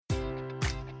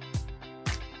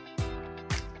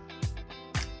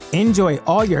Enjoy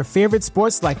all your favorite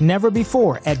sports like never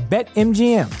before at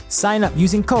BetMGM. Sign up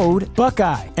using code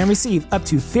Buckeye and receive up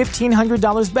to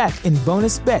 $1,500 back in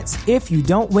bonus bets if you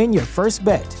don't win your first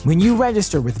bet. When you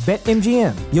register with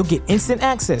BetMGM, you'll get instant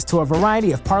access to a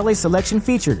variety of parlay selection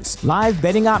features, live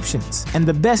betting options, and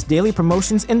the best daily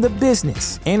promotions in the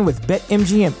business. And with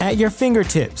BetMGM at your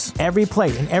fingertips, every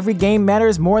play and every game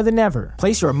matters more than ever.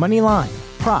 Place your money line,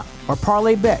 prop, or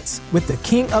parlay bets with the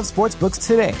king of sportsbooks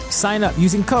today. Sign up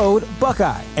using code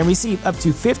Buckeye and receive up to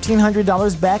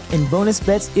 $1,500 back in bonus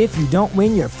bets if you don't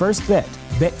win your first bet.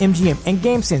 BetMGM and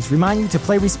GameSense remind you to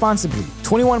play responsibly.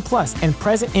 21 plus and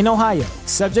present in Ohio,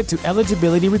 subject to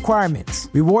eligibility requirements.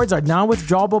 Rewards are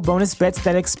non-withdrawable bonus bets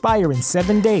that expire in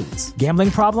 7 days. Gambling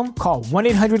problem? Call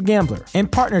 1-800-GAMBLER. In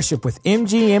partnership with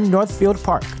MGM Northfield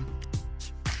Park.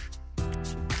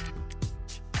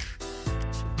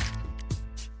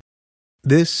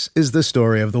 This is the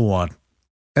story of the one.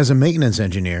 As a maintenance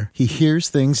engineer, he hears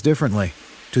things differently.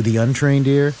 To the untrained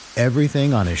ear,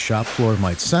 everything on his shop floor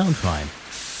might sound fine,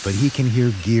 but he can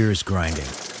hear gears grinding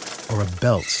or a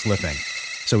belt slipping.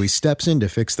 So he steps in to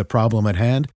fix the problem at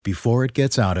hand before it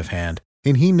gets out of hand.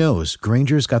 And he knows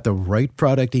Grainger's got the right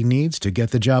product he needs to get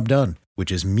the job done,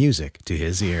 which is music to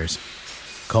his ears.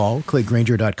 Call, click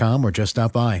Grainger.com, or just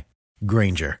stop by.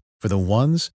 Grainger, for the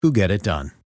ones who get it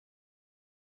done.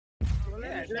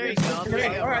 There you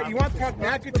go. All right, you want to talk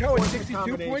McIntosh at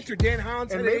 62 points or Dan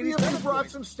Hounds at 87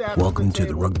 points? Welcome to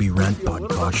the Rugby Rant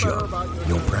podcast show,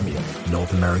 your premier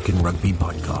North American rugby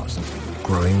podcast.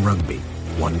 Growing rugby,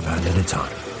 one fan at a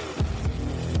time.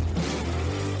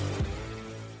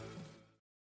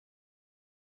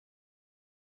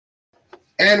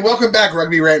 And welcome back,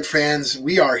 Rugby Rant fans.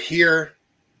 We are here.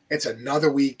 It's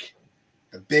another week.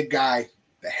 The big guy,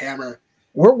 the hammer.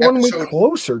 We're one week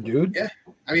closer, dude. Yeah.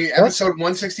 I mean, episode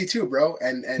 162, bro.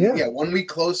 And yeah, 1 week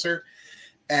closer.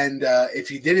 And if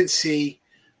you didn't see,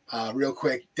 real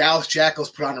quick, Dallas Jackals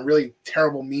put on a really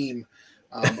terrible meme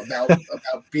about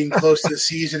being close to the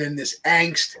season and this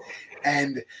angst.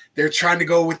 And they're trying to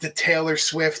go with the Taylor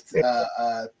Swift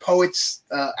Poets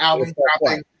album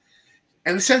dropping.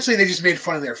 And essentially they just made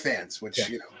fun of their fans, which,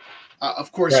 you know,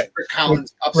 of course, right. Rick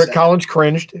Collins upset. Rick Collins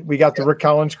cringed. We got the Rick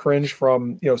Collins cringe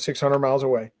from, 600 miles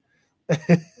away.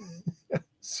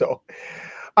 So,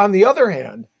 on the other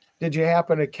hand, did you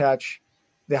happen to catch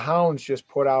the Hounds just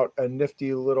put out a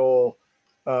nifty little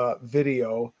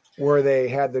video where they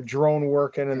had the drone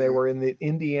working and they were in the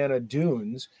Indiana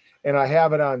dunes? And I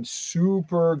have it on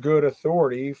super good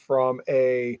authority from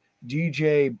a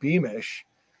DJ Beamish,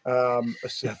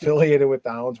 affiliated with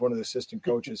the Hounds, one of the assistant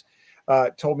coaches,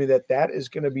 told me that is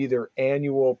going to be their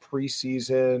annual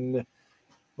preseason,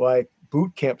 like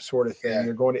boot camp sort of thing.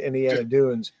 They're going to Indiana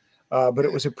dunes. But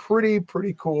it was a pretty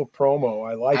cool promo.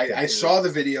 I like it. I saw the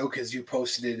video because you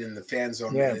posted it in the fan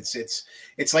zone. Yeah.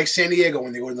 It's like San Diego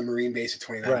when they go to the Marine base at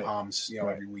 29 Palms,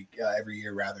 every week, every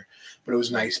year rather. But it was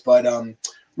nice. But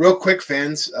real quick,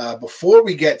 fans, before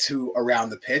we get to Around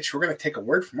the Pitch, we're going to take a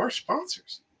word from our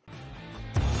sponsors.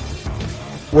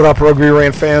 What up, Rugby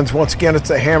Rant fans? Once again, it's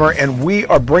the Hammer, and we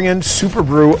are bringing Super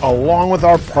Brew along with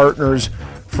our partners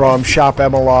from Shop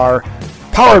MLR,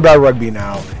 powered by Rugby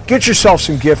Now. Get yourself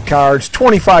some gift cards,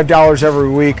 $25 every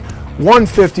week,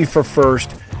 $150 for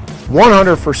first,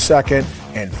 $100 for second,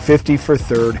 and $50 for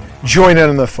third. Join in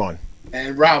on the fun.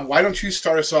 And Rob, why don't you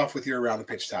start us off with your Around the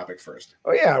Pitch topic first?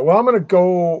 Oh, yeah. Well, I'm going to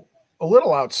go a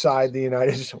little outside the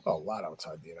United States, a lot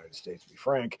outside the United States, to be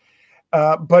frank.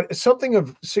 But something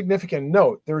of significant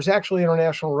note, there's actually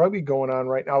international rugby going on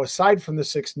right now, aside from the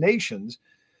Six Nations,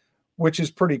 which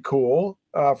is pretty cool.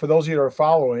 For those of you that are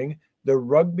following, the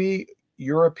Rugby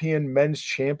European Men's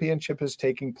Championship is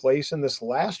taking place, and this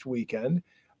last weekend,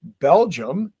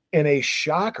 Belgium, in a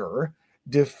shocker,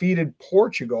 defeated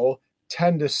Portugal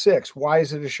 10-6. Why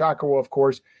is it a shocker? Well, of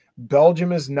course,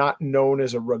 Belgium is not known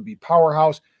as a rugby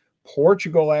powerhouse.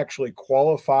 Portugal actually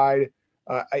qualified.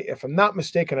 If I'm not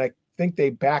mistaken, I think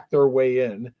they backed their way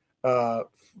in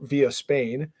via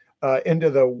Spain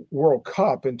into the World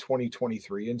Cup in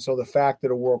 2023. And so the fact that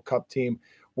a World Cup team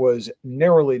was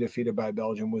narrowly defeated by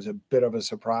Belgium was a bit of a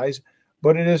surprise,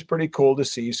 but it is pretty cool to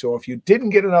see. So if you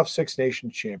didn't get enough Six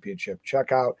Nations Championship,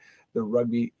 check out the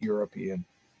Rugby European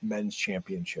Men's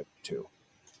Championship too.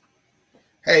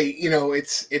 Hey,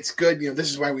 it's good.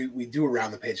 This is why we do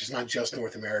Around the Pitch. It's not just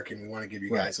North American. We want to give you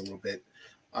guys a little bit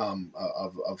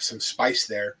of some spice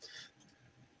there.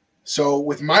 So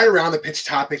with my Around the Pitch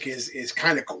topic is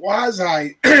kind of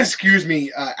quasi,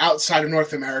 outside of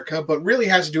North America, but really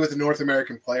has to do with a North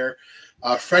American player.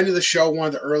 A friend of the show, one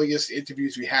of the earliest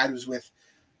interviews we had was with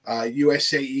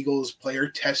USA Eagles player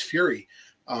Tess Fury.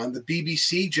 The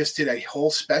BBC just did a whole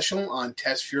special on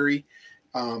Tess Fury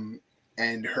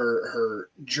and her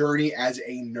journey as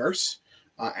a nurse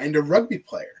and a rugby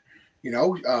player.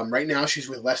 Right now she's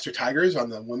with Leicester Tigers on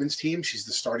the women's team. She's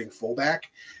the starting fullback.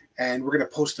 And we're going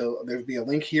to post there'll be a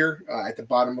link here at the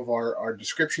bottom of our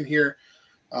description here.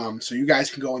 So you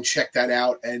guys can go and check that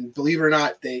out. And believe it or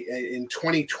not, in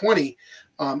 2020,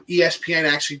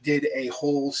 ESPN actually did a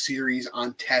whole series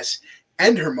on Tess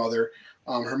and her mother.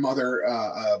 Her mother,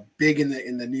 big in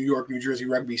the New York, New Jersey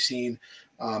rugby scene.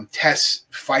 Tess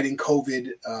fighting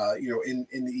COVID,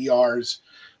 in the ERs,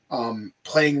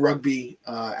 playing rugby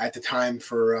at the time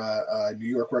for New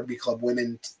York Rugby Club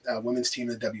women's team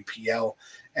in the WPL.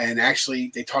 And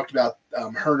actually, they talked about her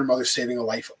and her mother saving a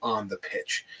life on the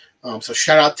pitch. So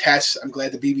shout out Tess. I'm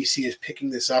glad the BBC is picking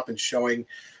this up and showing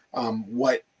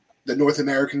what the North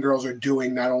American girls are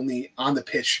doing, not only on the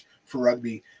pitch for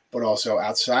rugby, but also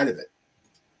outside of it.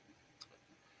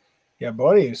 Yeah,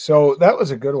 buddy. So that was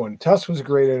a good one. Tess was a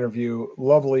great interview.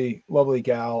 Lovely, lovely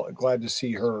gal. Glad to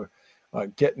see her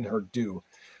getting her due.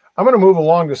 I'm going to move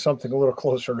along to something a little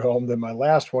closer to home than my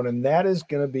last one, and that is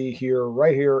going to be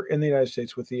right here in the United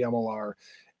States with the MLR.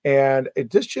 And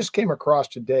this just came across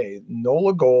today.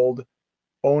 NOLA Gold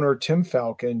owner Tim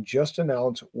Falcon just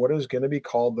announced what is going to be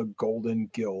called the Golden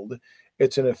Guild.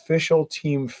 It's an official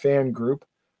team fan group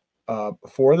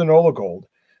for the NOLA Gold.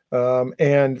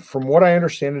 And from what I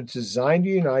understand, it's designed to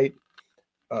unite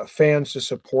fans to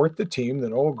support the team, the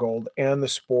NOLA Gold, and the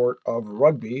sport of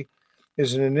rugby.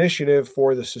 Is an initiative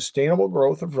for the sustainable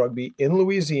growth of rugby in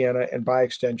Louisiana and, by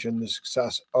extension, the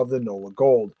success of the NOLA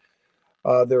Gold.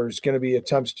 There's going to be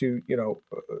attempts to,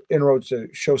 inroads to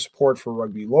show support for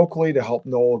rugby locally, to help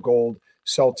NOLA Gold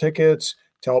sell tickets,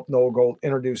 to help NOLA Gold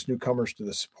introduce newcomers to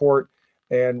the sport,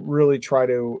 and really try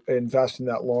to invest in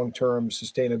that long-term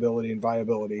sustainability and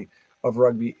viability of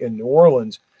rugby in New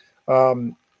Orleans.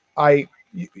 There's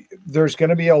going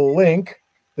to be a link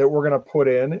that we're going to put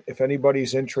in if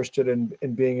anybody's interested in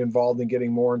being involved in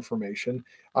getting more information.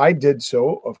 I did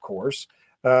so, of course.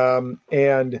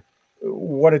 And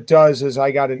what it does is I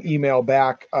got an email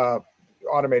back,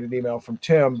 automated email from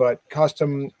Tim, but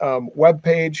custom web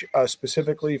page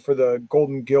specifically for the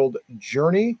Golden Guild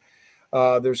journey.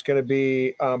 There's going to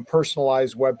be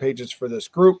personalized web pages for this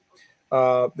group.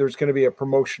 There's going to be a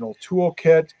promotional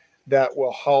toolkit that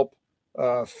will help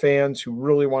fans who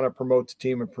really want to promote the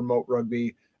team and promote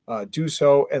rugby do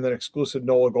so, and then exclusive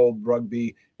NOLA Gold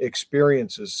rugby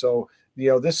experiences. So,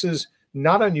 this is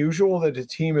not unusual that a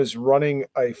team is running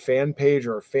a fan page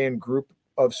or a fan group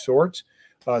of sorts.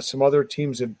 Some other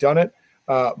teams have done it,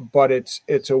 but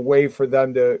it's a way for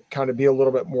them to kind of be a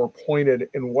little bit more pointed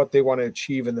in what they want to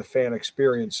achieve in the fan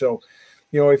experience. So,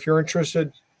 if you're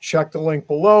interested, check the link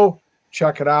below,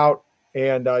 check it out,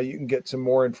 and you can get some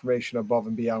more information above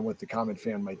and beyond what the common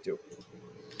fan might do.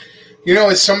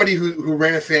 As somebody who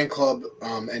ran a fan club,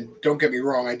 and don't get me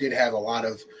wrong, I did have a lot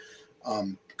of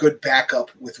good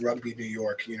backup with Rugby New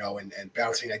York, and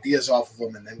bouncing ideas off of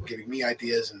them and then giving me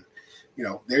ideas. And,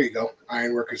 there you go,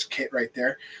 Ironworkers kit right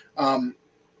there. I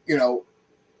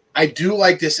do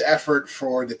like this effort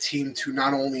for the team to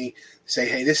not only say,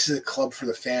 hey, this is a club for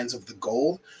the fans of the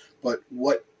Gold, but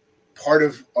what part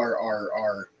of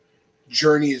our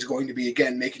journey is going to be,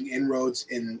 again, making inroads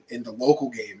in the local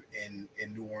game in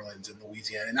New Orleans and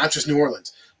Louisiana, and not just New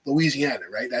Orleans, Louisiana,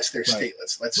 right? That's their state.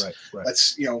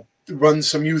 Let's run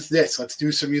some youth this, let's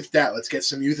do some youth that, let's get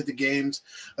some youth at the games,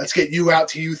 let's get you out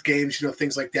to youth games,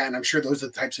 things like that. And I'm sure those are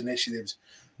the types of initiatives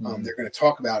they're going to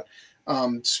talk about.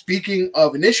 Speaking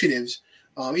of initiatives,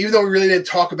 even though we really didn't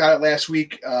talk about it last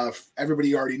week,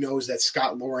 everybody already knows that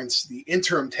Scott Lawrence, the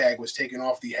interim tag, was taken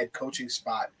off the head coaching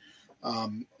spot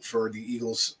for the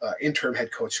Eagles interim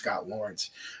head coach Scott Lawrence.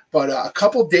 But a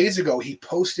couple days ago, he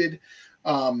posted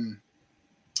on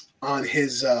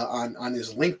his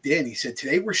LinkedIn. He said,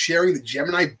 "Today we're sharing the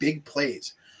Gemini big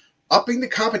plays, upping the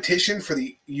competition for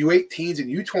the U18s and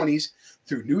U20s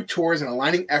through new tours and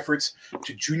aligning efforts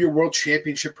to Junior World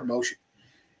Championship promotion,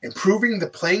 improving the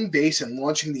playing base and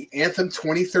launching the Anthem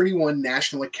 2031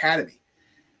 National Academy.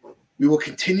 We will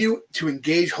continue to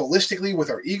engage holistically with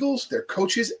our Eagles, their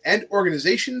coaches, and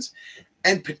organizations,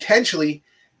 and potentially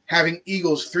having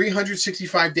Eagles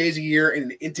 365 days a year in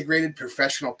an integrated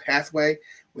professional pathway,"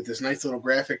 with this nice little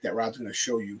graphic that Rob's going to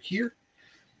show you here.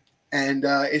 And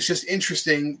it's just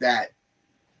interesting that,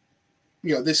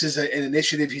 this is an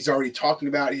initiative he's already talking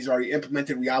about. He's already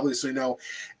implemented. We obviously know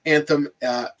Anthem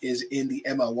is in the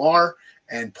MLR,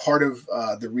 and part of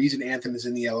the reason Anthem is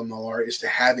in the MLR is to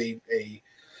have a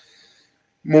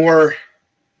more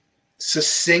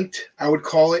succinct, I would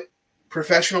call it,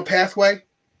 professional pathway.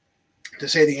 to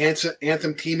say the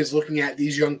Anthem team is looking at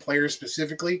these young players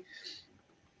specifically.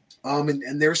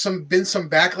 And there's been some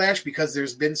backlash because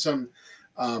there's been some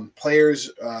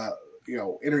players,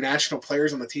 international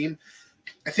players on the team.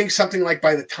 I think something like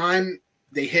by the time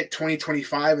they hit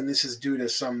 2025, and this is due to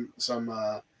some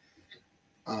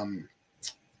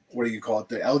what do you call it?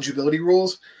 The eligibility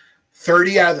rules.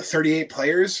 30 out of the 38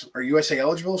 players are USA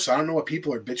eligible. So I don't know what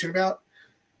people are bitching about.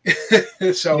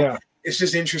 So It's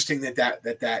just interesting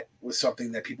that was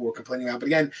something that people were complaining about. But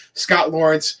again, Scott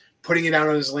Lawrence putting it out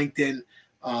on his LinkedIn.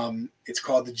 It's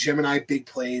called the Gemini Big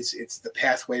Plays. It's the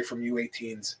pathway from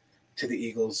U18s to the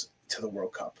Eagles to the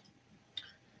World Cup.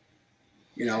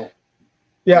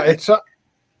 It's go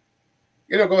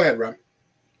ahead, Rob.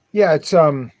 Yeah, it's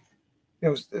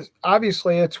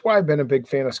obviously it's why I've been a big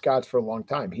fan of Scott's for a long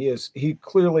time. He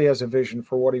clearly has a vision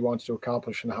for what he wants to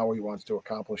accomplish and how he wants to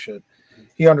accomplish it.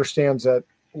 He understands that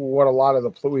what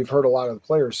we've heard a lot of the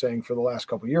players saying for the last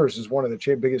couple of years is one of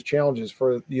the biggest challenges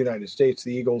for the United States,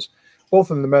 the Eagles,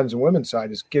 both in the men's and women's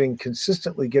side, is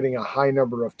consistently getting a high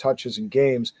number of touches in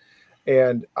games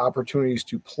and opportunities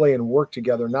to play and work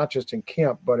together, not just in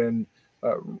camp, but in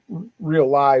real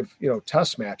live,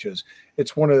 test matches.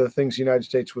 It's one of the things the United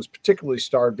States was particularly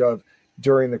starved of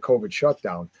during the COVID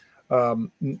shutdown.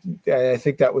 I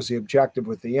think that was the objective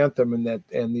with the Anthem,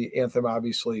 and the Anthem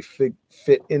obviously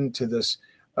fit into this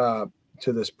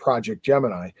Project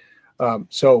Gemini.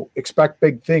 So expect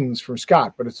big things from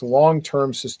Scott, but it's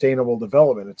long-term sustainable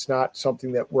development. It's not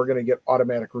something that we're going to get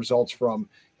automatic results from,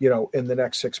 in the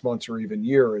next 6 months or even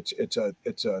year. It's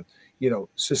a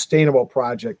sustainable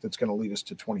project that's going to lead us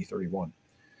to 2031.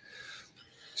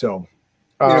 So,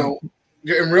 and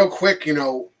real quick,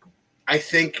 I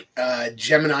think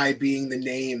Gemini being the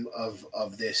name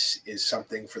of this is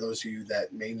something for those of you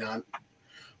that may not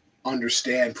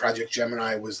understand. Project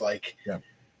Gemini was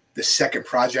the second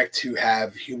project to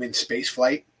have human space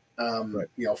flight,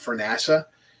 for NASA.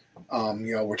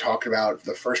 We're talking about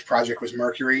the first project was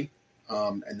Mercury,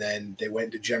 and then they went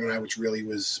into Gemini, which really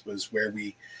was where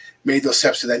we made those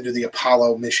steps to then do the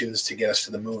Apollo missions to get us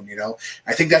to the moon.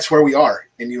 I think that's where we are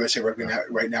in USA Rugby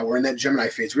right now. We're in that Gemini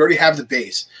phase. We already have the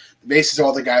base. The base is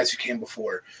all the guys who came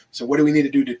before. So what do we need to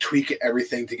do to tweak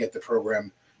everything to get the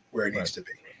program where it needs to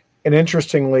be? And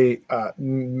interestingly,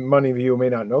 many of you may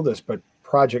not know this, but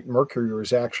Project Mercury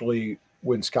was actually,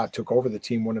 when Scott took over the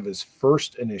team, one of his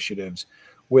first initiatives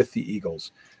with the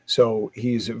Eagles. So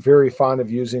he's very fond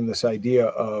of using this idea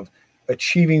of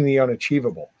achieving the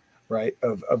unachievable, right?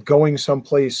 Of going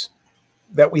someplace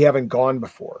that we haven't gone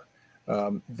before,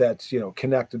 that's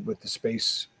connected with the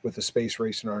space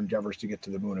race and our endeavors to get to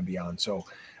the moon and beyond. So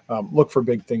look for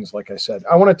big things, like I said.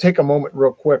 I want to take a moment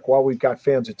real quick while we've got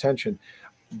fans' attention.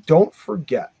 Don't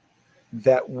forget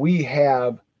that we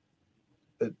have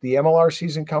the MLR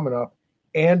season coming up,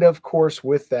 and of course,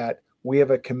 with that, we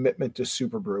have a commitment to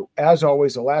Super Brew. As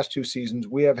always, the last 2 seasons,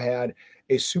 we have had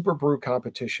a Super Brew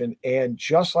competition, and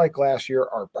just like last year,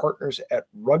 our partners at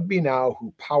Rugby Now,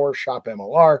 who power Shop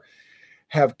MLR,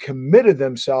 have committed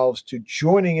themselves to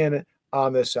joining in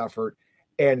on this effort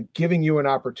and giving you an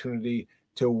opportunity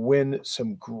to win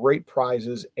some great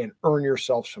prizes and earn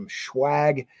yourself some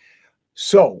swag.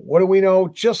 So what do we know?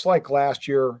 Just like last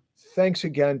year, thanks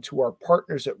again to our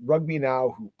partners at Rugby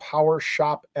Now who power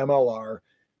Shop MLR.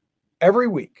 Every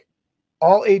week,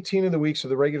 all 18 of the weeks of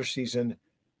the regular season,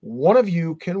 one of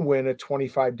you can win a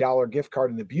 $25 gift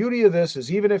card. And the beauty of this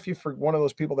is, even if you're one of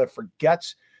those people that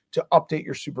forgets to update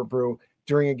your Super Brew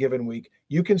during a given week,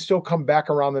 you can still come back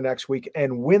around the next week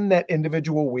and win that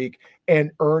individual week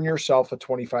and earn yourself a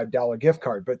 $25 gift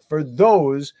card. But for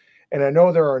those, and I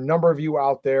know there are a number of you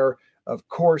out there, of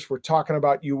course, we're talking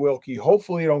about you, Wilkie.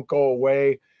 Hopefully you don't go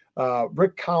away.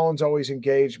 Rick Collins always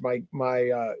engaged. My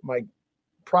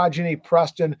progeny,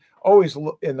 Preston, always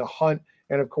in the hunt.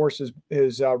 And of course,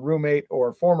 his roommate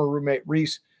or former roommate,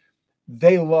 Reese,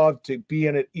 they love to be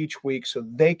in it each week so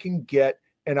they can get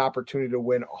an opportunity to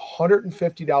win a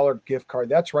 $150 gift card.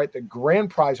 That's right, the grand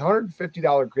prize,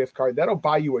 $150 gift card. That'll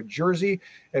buy you a jersey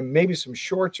and maybe some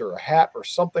shorts or a hat or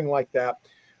something like that.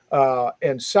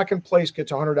 And second place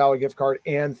gets a $100 gift card,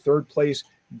 and third place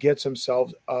gets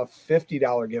themselves a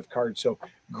 $50 gift card. So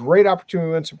great opportunity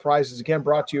to win some prizes. Again,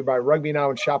 brought to you by Rugby Now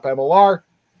and Shop MLR.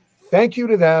 Thank you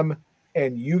to them,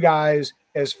 and you guys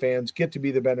as fans get to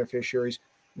be the beneficiaries.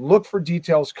 Look for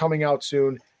details coming out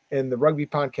soon in the Rugby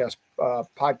Podcast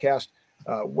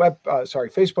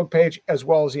Facebook page, as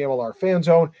well as the MLR Fan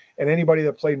Zone. And anybody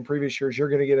that played in previous years, you're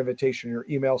going to get an invitation in your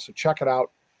email. So check it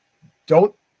out.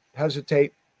 Don't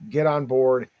hesitate. Get on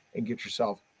board and get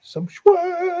yourself some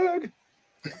swag.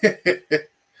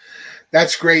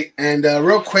 That's great. And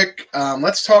real quick,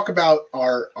 let's talk about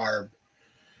our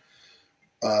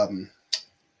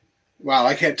wow,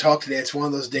 I can't talk today. It's one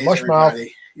of those days, Mush everybody. mouth.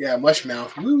 Yeah, mush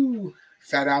mouth. Woo,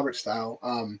 Fat Albert style.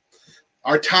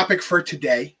 Our topic for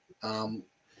today,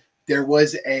 there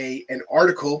was an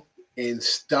article in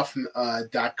stuff.co.nz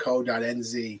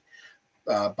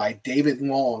by David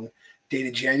Long,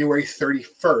 dated January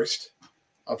 31st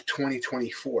of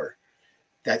 2024,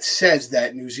 that says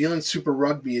that New Zealand Super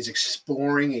Rugby is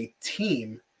exploring a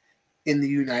team in the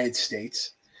United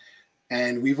States.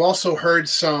 And we've also heard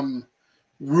some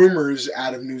rumors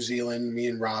out of New Zealand, me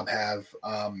and Rob have,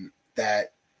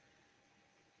 that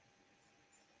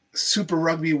Super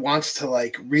Rugby wants to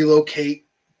like relocate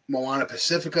Moana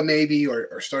Pacifica maybe,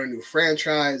 or start a new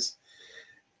franchise.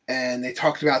 And they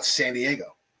talked about San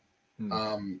Diego.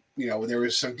 There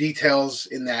was some details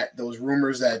in those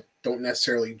rumors that don't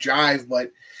necessarily jive,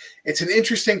 but it's an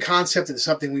interesting concept and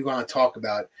something we want to talk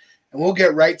about. And we'll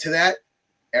get right to that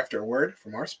after a word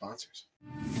from our sponsors.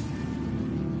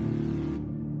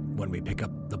 When we pick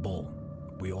up the ball,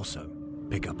 we also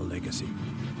pick up a legacy.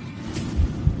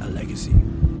 A legacy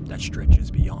that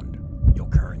stretches beyond your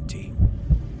current team.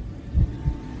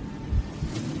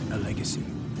 A legacy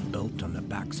built on the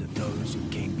backs of those who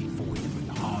came before you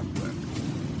with hard work.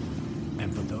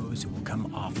 And for those who will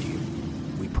come after you,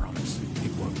 we promise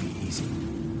it won't be easy.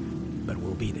 But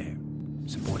we'll be there,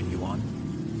 supporting you on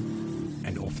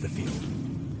and off the field.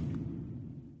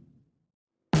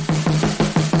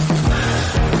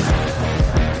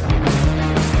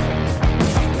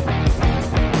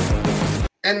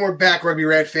 And we're back, Rugby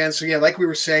Rant fans. So, yeah, like we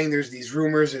were saying, there's these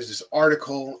rumors, there's this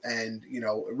article, and,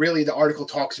 really the article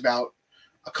talks about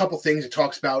a couple things. It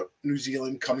talks about New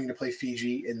Zealand coming to play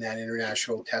Fiji in that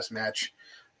international test match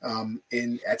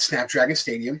at Snapdragon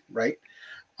Stadium, right?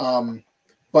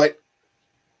 But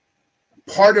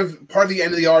part of the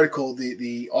end of the article,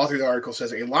 the author of the article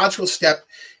says a logical step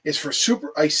is for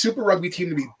a Super Rugby team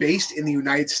to be based in the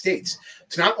United States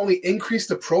to not only increase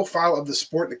the profile of the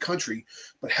sport in the country,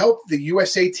 but help the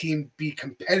USA team be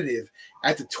competitive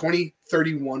at the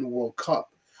 2031 World Cup.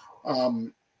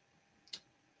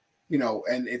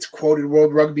 And it's quoted,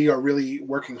 World Rugby are really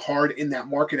working hard in that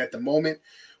market at the moment.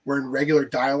 We're in regular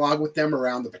dialogue with them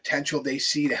around the potential they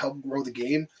see to help grow the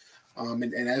game.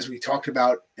 And as we talked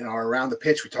about in our Around the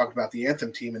Pitch, we talked about the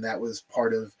Anthem team, and that was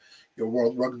part of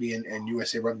World Rugby and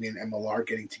USA Rugby and MLR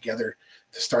getting together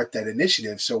to start that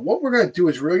initiative. So what we're going to do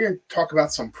is really going to talk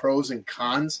about some pros and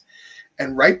cons.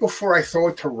 And right before I throw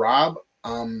it to Rob,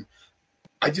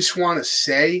 I just want to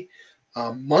say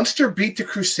Munster beat the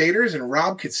Crusaders, and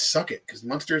Rob could suck it because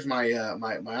Munster is my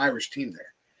Irish team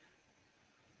there.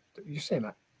 You're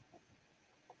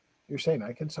saying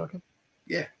I can suck it?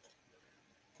 Yeah.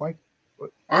 Why?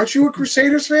 Aren't you a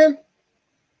Crusaders fan?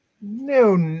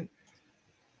 No.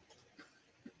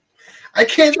 I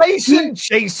can't.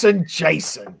 Jason.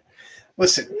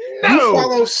 Listen, no. You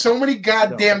follow so many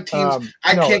goddamn teams.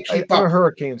 I can't keep up. I'm a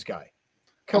Hurricanes guy.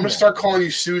 I'm going to start calling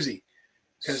you Susie.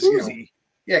 Susie?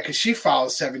 Because she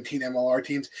follows 17 MLR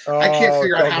teams. I can't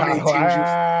figure out how many teams you.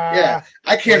 Yeah,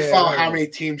 I can't follow how many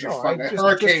teams you're fucking.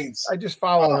 Hurricanes. I just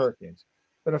follow Hurricanes.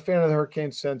 Been a fan of the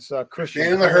Hurricanes since Christian.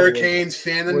 Fan of the Hurricanes.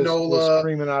 Fan of Nola. Was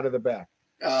screaming out of the back.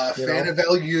 Fan of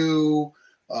LU.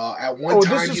 At one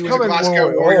time, he was a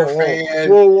Glasgow Warrior fan.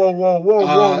 Whoa,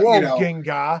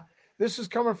 Ginga. This is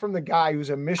coming from the guy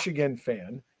who's a Michigan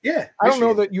fan. Yeah. I don't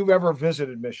know that you've ever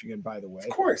visited Michigan, by the way.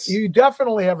 Of course. You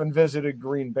definitely haven't visited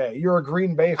Green Bay. You're a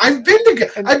Green Bay fan. I've been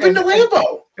to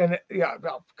Lambeau.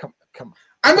 Come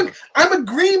on. I'm a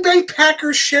Green Bay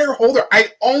Packers shareholder.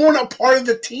 I own a part of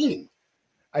the team.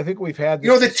 I think we've had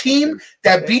the team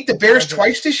that beat the Bears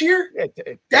twice this year?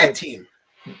 That team.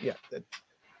 Yeah.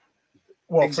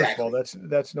 Well, exactly. First of all,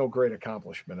 that's no great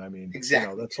accomplishment. I mean,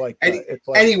 exactly. That's like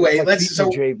anyway. Let's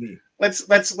JV.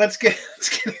 Let's get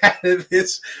out of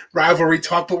this rivalry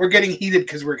talk. But we're getting heated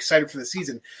because we're excited for the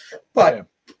season. But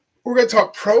we're going to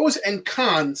talk pros and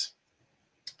cons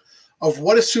of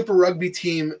what a Super Rugby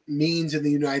team means in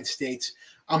the United States.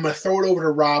 I'm going to throw it over to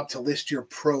Rob to list your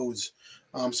pros.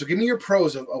 So give me your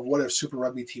pros of what a Super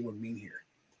Rugby team would mean here.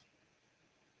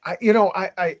 I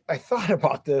thought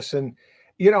about this, and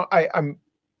I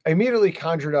immediately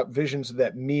conjured up visions of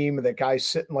that meme, that guy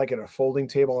sitting like at a folding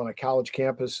table on a college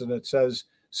campus, and it says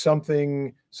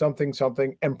something,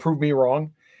 and prove me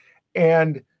wrong.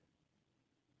 And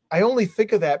I only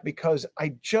think of that because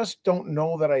I just don't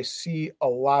know that I see a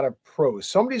lot of pros.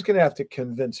 Somebody's going to have to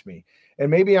convince me. And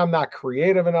maybe I'm not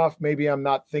creative enough. Maybe I'm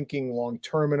not thinking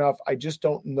long-term enough. I just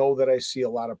don't know that I see a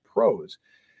lot of pros.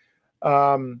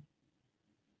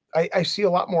 I see a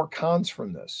lot more cons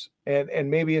from this, and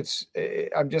maybe it's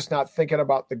I'm just not thinking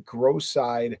about the growth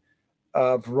side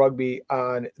of rugby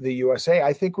on the USA.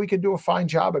 I think we could do a fine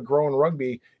job at growing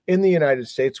rugby in the United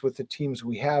States with the teams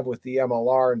we have with the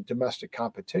MLR and domestic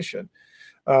competition.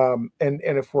 And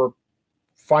if we're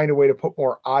find a way to put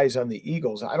more eyes on the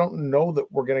Eagles, I don't know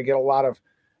that we're going to get a lot of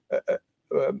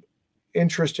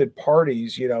interested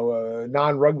parties,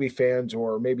 non-rugby fans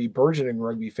or maybe burgeoning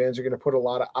rugby fans are going to put a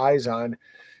lot of eyes on,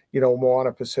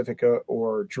 Moana Pacifica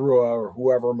or Drua or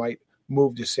whoever might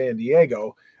move to San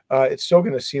Diego. It's still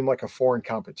going to seem like a foreign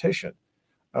competition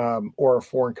or a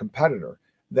foreign competitor.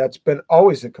 That's been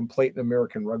always a complaint in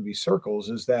American rugby circles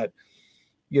is that,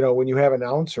 when you have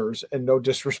announcers, and no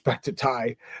disrespect to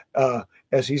Ty,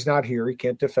 as he's not here, he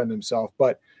can't defend himself.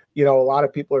 But, a lot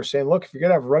of people are saying, look, if you're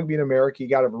going to have rugby in America, you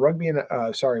got to have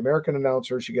American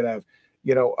announcers. You got to have,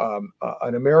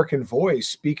 an American voice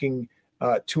speaking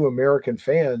to American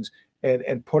fans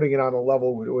and putting it on a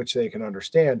level which they can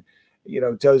understand.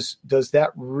 Does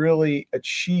that really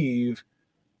achieve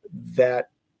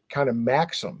that kind of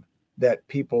maxim that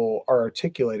people are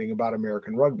articulating about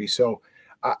American rugby? So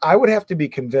I would have to be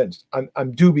convinced.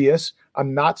 I'm dubious.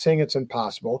 I'm not saying it's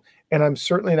impossible, and I'm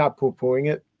certainly not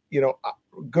poo-pooing it.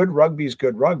 Good rugby is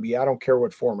good rugby. I don't care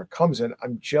what form it comes in.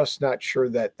 I'm just not sure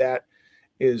that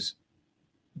is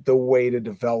the way to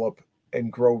develop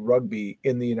and grow rugby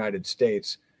in the United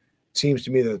States. It seems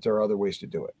to me that there are other ways to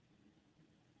do it.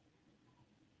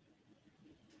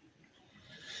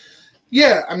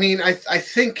 Yeah, I mean, I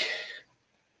think,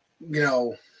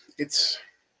 it's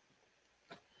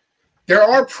there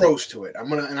are pros to it.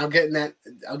 I'll get into that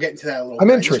a little bit. I'm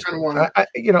interested.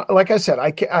 Like I said,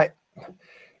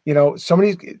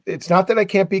 it's not that I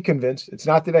can't be convinced. It's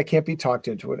not that I can't be talked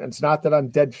into it. And it's not that I'm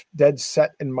dead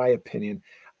set in my opinion.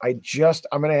 I'm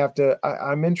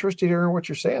interested in hearing what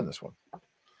you're saying this one.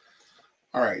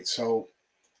 All right. So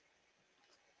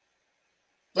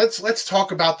let's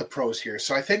talk about the pros here.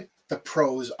 So I think the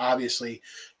pros, obviously,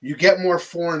 you get more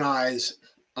foreign eyes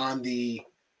on the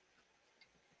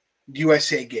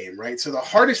USA game, right? So the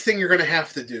hardest thing you're going to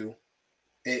have to do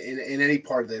in any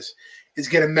part of this is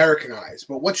get American eyes.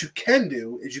 But what you can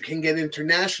do is you can get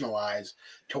international eyes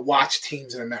to watch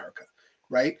teams in America,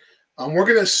 right? We're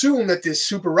going to assume that this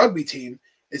Super Rugby team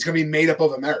is going to be made up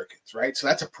of Americans, right? So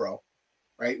that's a pro,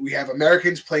 right? We have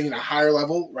Americans playing at a higher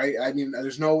level, right? I mean,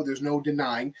 there's no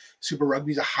denying Super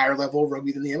Rugby is a higher level of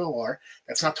rugby than the MLR.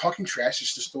 That's not talking trash.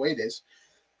 It's just the way it is.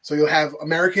 So you'll have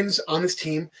Americans on this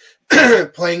team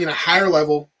playing in a higher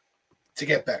level to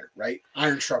get better, right?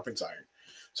 Iron sharpens iron.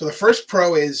 So the first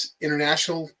pro is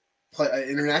international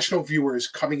viewers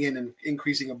coming in and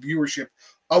increasing a viewership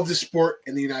of the sport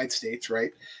in the United States,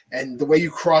 right? And the way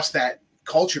you cross that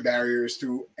culture barrier is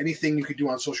through anything you could do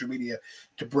on social media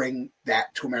to bring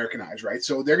that to American eyes, right?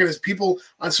 So people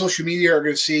on social media are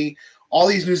going to see all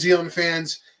these New Zealand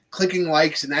fans clicking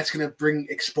likes, and that's going to bring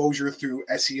exposure through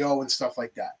SEO and stuff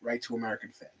like that, right, to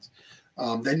American fans.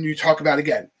 Then you talk about,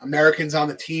 again, Americans on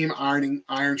the team,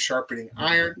 iron sharpening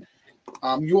iron.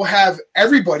 You will have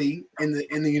everybody in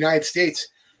the United States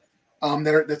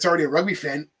that's already a rugby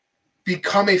fan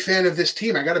become a fan of this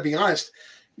team. I got to be honest,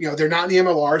 they're not in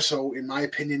the MLR, so in my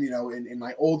opinion, in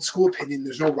my old school opinion,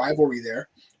 there's no rivalry there,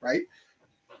 right?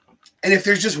 And if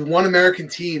there's just one American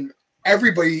team,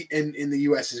 everybody in the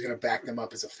U.S. is going to back them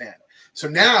up as a fan. So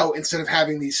now, instead of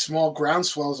having these small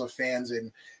groundswells of fans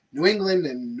in New England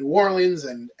and New Orleans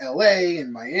and L.A.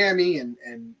 and Miami and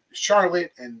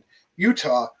Charlotte and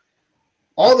Utah,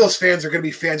 all those fans are going to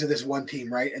be fans of this one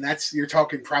team, right? And you're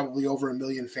talking probably over 1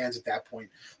 million fans at that point,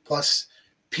 plus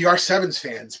PR7's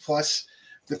fans, plus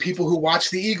the people who watch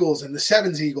the Eagles and the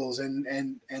Sevens Eagles and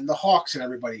the Hawks and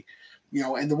everybody,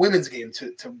 and the women's game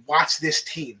to watch this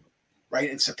team, right,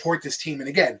 and support this team. And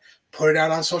again, put it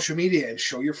out on social media and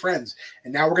show your friends.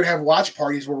 And now we're going to have watch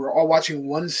parties where we're all watching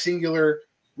one singular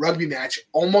rugby match,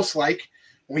 almost like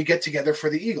when we get together for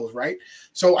the Eagles, right?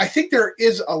 So I think there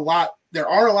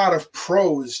are a lot of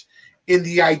pros in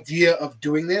the idea of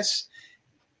doing this.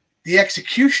 The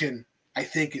execution, I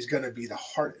think, is going to be the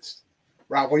hardest.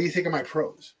 Rob, what do you think of my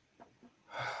pros?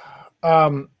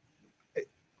 No,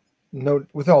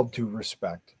 with all due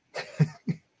respect,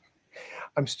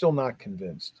 I'm still not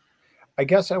convinced. I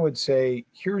guess I would say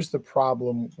here's the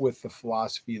problem with the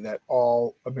philosophy that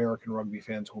all American rugby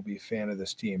fans will be a fan of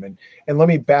this team. And let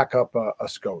me back up a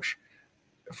skosh.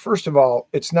 First of all,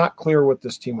 it's not clear what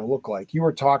this team will look like. You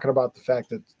were talking about the fact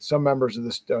that some members of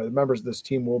this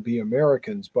team will be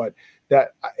Americans, but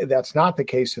that's not the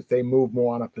case if they move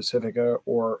Moana Pacifica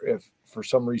or if for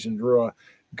some reason Drua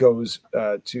goes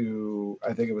to,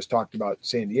 I think it was talked about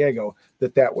San Diego,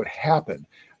 that would happen.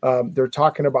 They're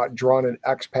talking about drawing in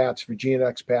expats, Fijian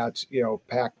expats,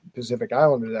 Pac Pacific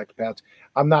Islander expats.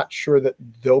 I'm not sure that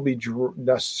they'll be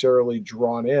necessarily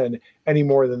drawn in any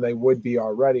more than they would be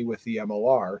already with the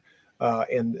MLR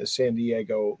and the San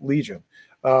Diego Legion.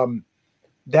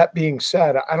 That being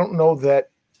said, I don't know that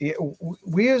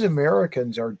we as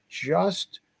Americans are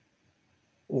just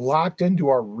locked into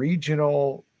our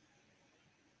regional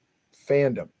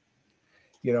fandom.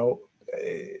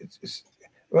 It's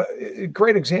a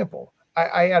great example.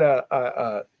 I had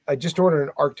I just ordered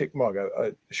an Arctic mug,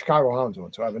 a Chicago Hounds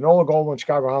one. So I have a Nola Gold one,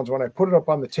 Chicago Hounds one. I put it up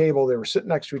on the table. They were sitting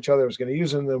next to each other. I was going to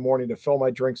use them in the morning to fill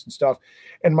my drinks and stuff.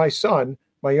 And my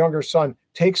younger son,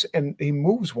 takes and he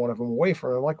moves one of them away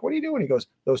from him. I'm like, what are you doing? He goes,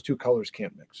 those two colors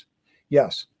can't mix.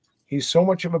 Yes, he's so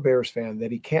much of a Bears fan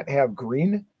that he can't have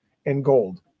green and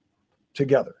gold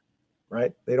together,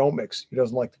 right? They don't mix. He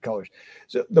doesn't like the colors.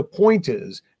 So the point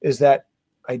is that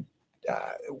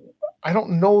I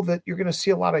don't know that you're going to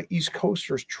see a lot of East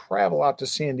Coasters travel out to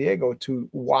San Diego to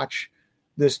watch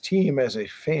this team as a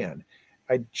fan.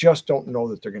 I just don't know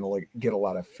that they're going to get a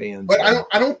lot of fans. But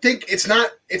I don't think it's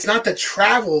not the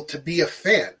travel to be a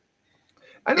fan.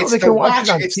 I know they can watch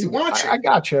it. It's to watch it. I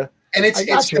gotcha. And it's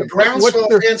the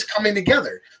groundswell of fans coming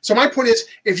together. So my point is,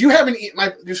 if you have an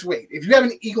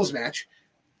Eagles match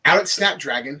out at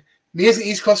Snapdragon, me as an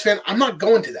East Coast fan, I'm not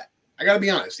going to that. I got to be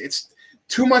honest. It's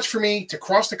too much for me to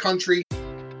cross the country.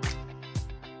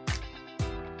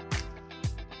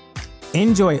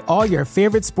 Enjoy all your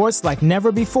favorite sports like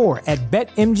never before at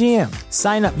BetMGM.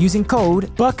 Sign up using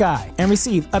code Buckeye and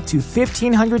receive up to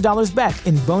 $1,500 back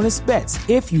in bonus bets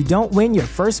if you don't win your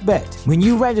first bet. When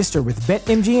you register with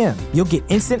BetMGM, you'll get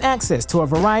instant access to a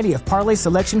variety of parlay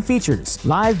selection features,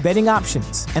 live betting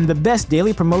options, and the best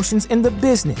daily promotions in the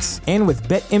business. And with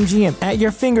BetMGM at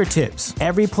your fingertips,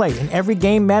 every play and every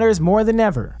game matters more than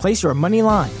ever. Place your money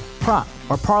line, prop,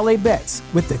 or parlay bets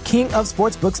with the king of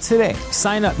sportsbooks today.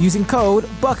 Sign up using code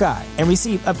Buckeye and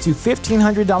receive up to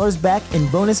 $1,500 back in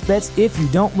bonus bets if you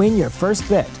don't win your first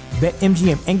bet.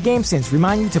 BetMGM and GameSense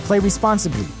remind you to play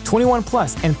responsibly. 21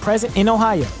 plus and present in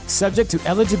Ohio, subject to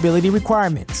eligibility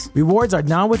requirements. Rewards are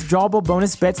non-withdrawable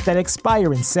bonus bets that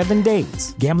expire in 7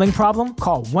 days. Gambling problem?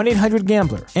 Call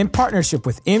 1-800-GAMBLER. In partnership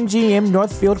with MGM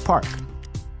Northfield Park.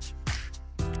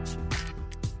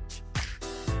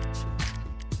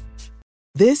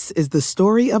 This is the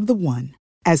story of the one.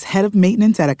 As head of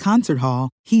maintenance at a concert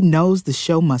hall, he knows the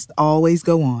show must always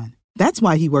go on. That's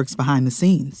why he works behind the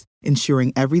scenes,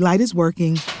 ensuring every light is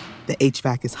working, the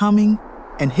HVAC is humming,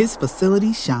 and his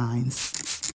facility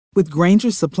shines. With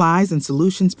Grainger's supplies and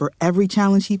solutions for every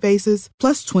challenge he faces,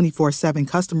 plus 24/7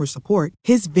 customer support,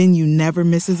 his venue never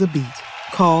misses a beat.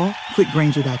 Call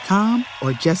quickgrainger.com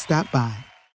or just stop by.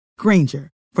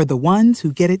 Grainger, for the ones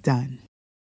who get it done.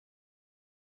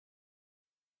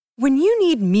 When you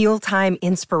need mealtime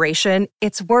inspiration,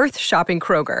 it's worth shopping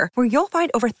Kroger, where you'll find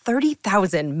over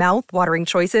 30,000 mouth-watering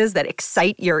choices that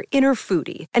excite your inner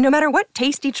foodie. And no matter what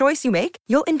tasty choice you make,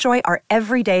 you'll enjoy our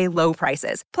everyday low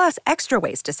prices, plus extra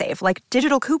ways to save, like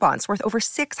digital coupons worth over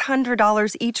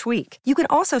 $600 each week. You can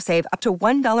also save up to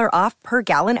 $1 off per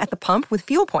gallon at the pump with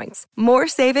fuel points. More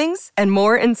savings and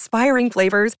more inspiring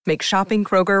flavors make shopping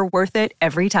Kroger worth it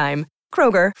every time.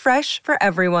 Kroger, fresh for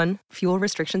everyone. Fuel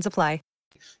restrictions apply.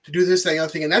 To do this, that, other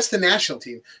thing, and that's the national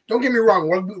team. Don't get me wrong.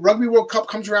 Rugby World Cup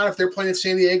comes around. If they're playing in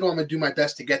San Diego, I'm going to do my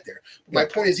best to get there. But my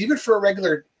point is, even for a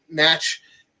regular match,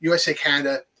 USA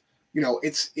Canada,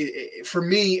 it's for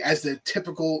me as the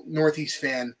typical Northeast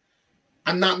fan,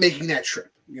 I'm not making that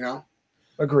trip.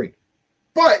 Agreed.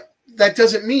 But that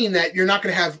doesn't mean that you're not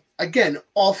going to have, again,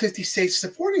 all 50 states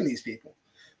supporting these people,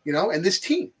 and this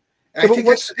team. And I think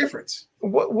that's the difference.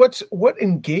 What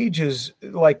engages,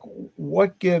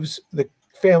 what gives the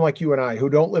fan like you and I, who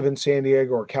don't live in San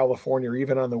Diego or California or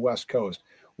even on the West Coast,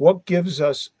 what gives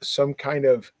us some kind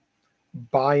of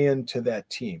buy-in to that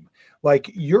team? Like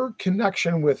your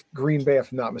connection with Green Bay,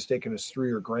 if I'm not mistaken, is through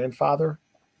your grandfather.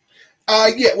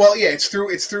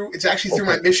 It's actually through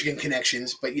my Michigan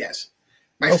connections, but yes.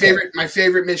 My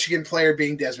favorite Michigan player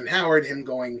being Desmond Howard, him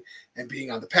going and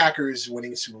being on the Packers,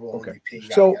 winning Super Bowl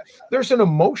MVP. So there's an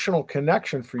emotional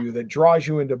connection for you that draws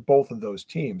you into both of those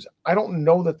teams. I don't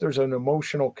know that there's an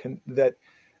emotional that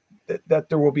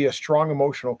there will be a strong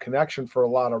emotional connection for a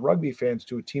lot of rugby fans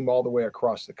to a team all the way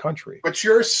across the country. But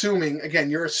you're assuming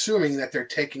that they're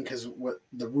taking, because what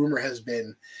the rumor has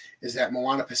been is that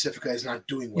Moana Pacifica is not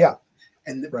doing well.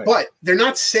 Yeah. But they're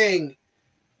not saying.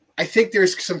 I think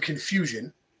there's some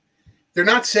confusion They're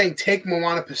not saying take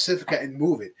Moana Pacifica and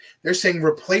move it. They're saying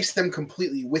replace them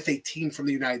completely with a team from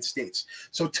the United States.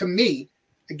 So to me,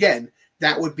 again,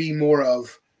 that would be more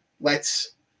of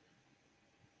let's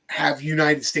have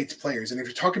United States players. And if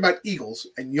you're talking about Eagles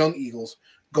and young Eagles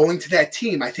going to that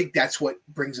team, I think that's what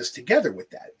brings us together with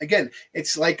that. Again,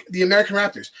 it's like the American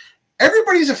Raptors.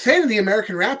 Everybody's a fan of the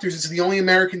American Raptors. It's the only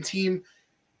American team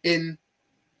in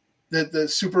the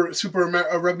Super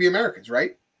Rugby Americans,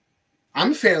 right?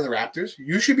 I'm a fan of the Raptors.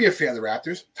 You should be a fan of the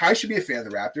Raptors. Ty should be a fan of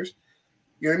the Raptors.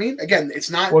 You know what I mean? Again, it's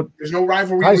not. Well, there's no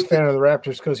rivalry. Ty's fan of the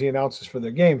Raptors because he announces for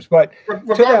their games, but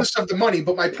regardless of the money.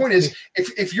 But my point is,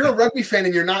 if you're a rugby fan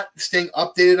and you're not staying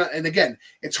updated, and again,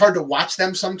 it's hard to watch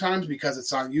them sometimes because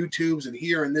it's on YouTube's and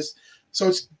here and this,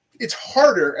 so it's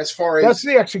harder as far as that's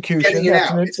the execution. Getting it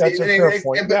out. That's a fair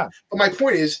point. But my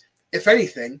point is, if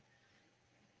anything,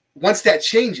 once that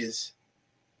changes.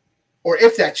 Or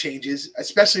if that changes,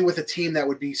 especially with a team that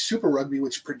would be Super Rugby,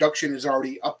 which production is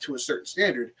already up to a certain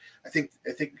standard, I think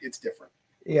it's different.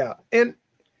 Yeah, and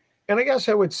I guess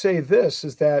I would say this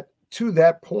is that to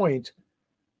that point,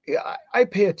 I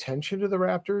pay attention to the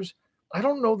Raptors. I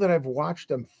don't know that I've watched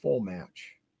them full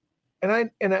match, and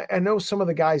I know some of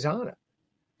the guys on it,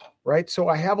 right? So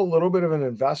I have a little bit of an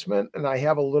investment, and I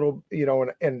have a little,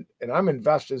 and I'm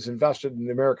invested in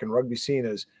the American rugby scene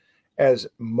as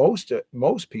most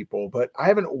people, but I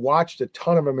haven't watched a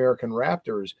ton of American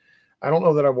Raptors. I don't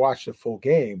know that I've watched a full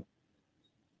game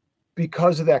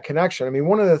because of that connection. I mean,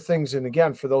 one of the things, and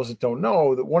again, for those that don't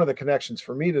know, that one of the connections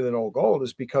for me to the Noel Gold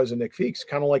is because of Nick Feeks,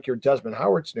 kind of like your Desmond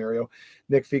Howard scenario.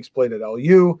 Nick Feeks played at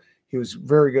LU. He was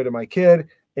very good to my kid,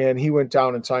 and he went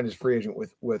down and signed as free agent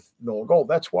with Noel Gold.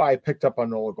 That's why I picked up on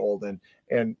Noel Gold,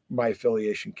 and my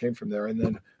affiliation came from there. And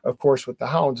then, of course, with the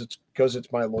Hounds, it's because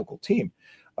it's my local team.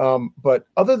 But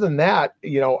other than that,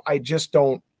 I just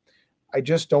don't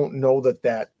know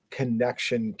that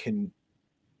connection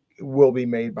will be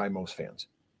made by most fans.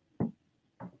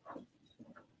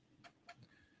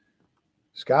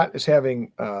 Scott is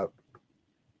having, there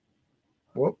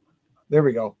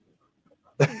we go.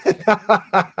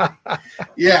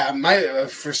 Yeah,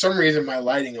 for some reason my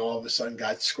lighting all of a sudden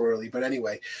got squirrely. But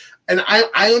anyway, and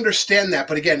I understand that.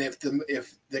 But again, if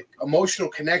the emotional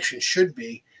connection should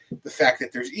be the fact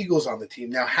that there's Eagles on the team.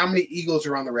 Now, how many Eagles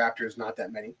are on the Raptors? Not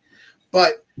that many.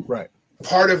 But right.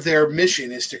 Part of their mission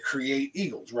is to create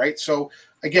Eagles, right? So,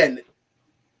 again,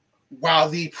 while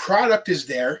the product is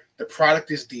there, the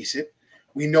product is decent.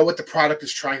 We know what the product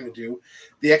is trying to do.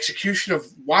 The execution of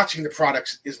watching the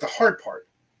products is the hard part.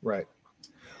 Right.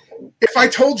 If I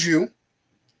told you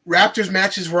Raptors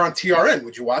matches were on TRN,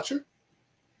 would you watch them?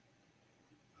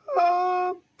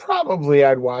 Probably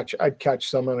I'd catch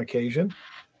some on occasion.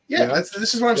 Yeah,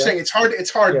 this is what I'm saying. It's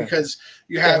hard because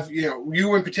you have,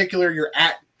 you in particular, you're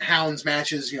at Hounds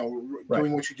matches,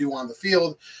 doing what you do on the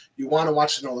field. You want to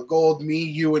watch the Nola Gold. Me,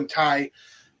 you, and Ty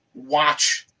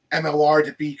watch MLR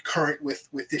to be current with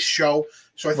this show.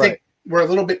 So I think we're a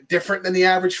little bit different than the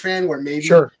average fan where maybe,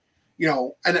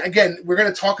 and again, we're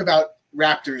going to talk about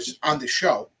Raptors on the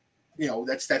show.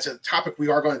 That's a topic we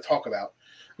are going to talk about.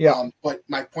 Yeah. But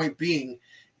my point being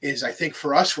is I think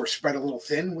for us, we're spread a little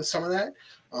thin with some of that.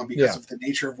 Because of the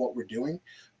nature of what we're doing.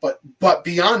 But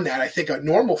beyond that, I think a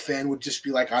normal fan would just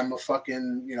be like, I'm a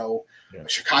fucking,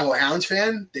 Chicago Hounds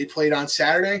fan. They played on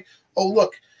Saturday. Oh,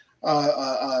 look,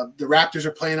 the Raptors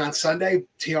are playing on Sunday.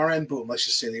 TRN, boom. Let's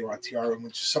just say they were on TRN,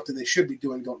 which is something they should be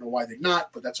doing. Don't know why they're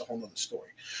not, but that's a whole nother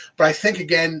story. But I think,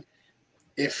 again,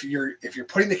 if you're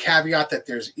putting the caveat that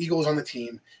there's Eagles on the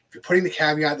team, if you're putting the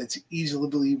caveat that's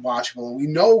easily watchable, and we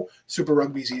know Super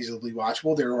Rugby is easily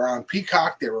watchable. They were on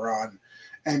Peacock. They were on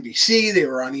NBC, they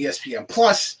were on ESPN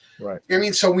Plus. Right. I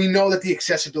mean, so we know that the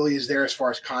accessibility is there as far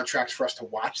as contracts for us to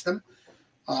watch them.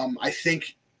 I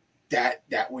think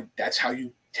that's how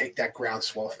you take that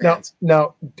groundswell of fans.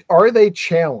 Now, are they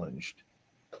challenged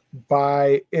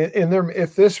by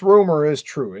if this rumor is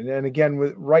true, and again,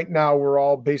 right now we're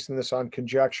all basing this on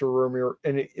conjecture, rumor,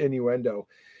 and innuendo.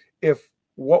 If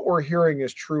what we're hearing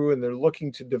is true, and they're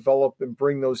looking to develop and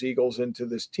bring those Eagles into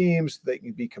this team so they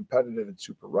can be competitive in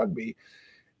Super Rugby.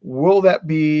 Will that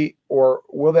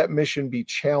mission be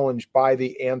challenged by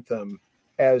the anthem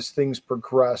as things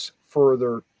progress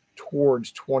further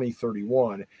towards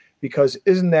 2031? Because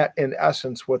isn't that in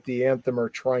essence what the anthem are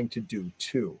trying to do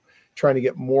too? Trying to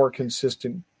get more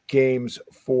consistent games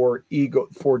for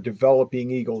developing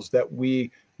Eagles that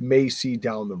we may see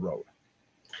down the road.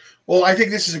 Well, I think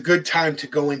this is a good time to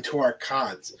go into our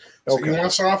cons. So okay. You want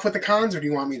to start off with the cons, or do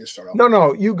you want me to start off?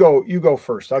 No, you go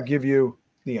first. I'll give you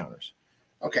the honors.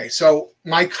 Okay, so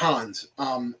my cons.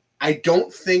 I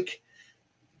don't think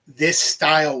this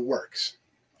style works.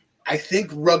 I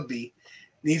think rugby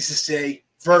needs to stay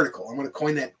vertical. I'm going to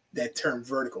coin that term,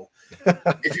 vertical.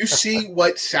 If you see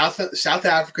what South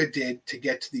Africa did to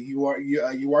get to the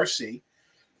URC,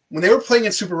 when they were playing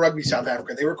in Super Rugby South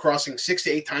Africa, they were crossing 6 to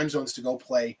 8 time zones to go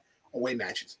play away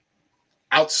matches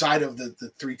outside of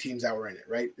the 3 teams that were in it,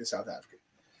 right, in South Africa.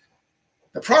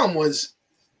 The problem was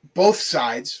both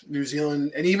sides, New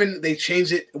Zealand, and even they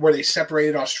changed it where they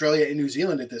separated Australia and New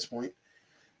Zealand at this point,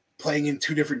 playing in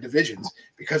 2 different divisions,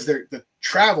 because the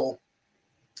travel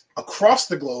across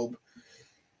the globe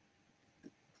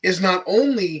is not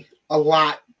only a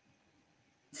lot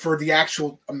for the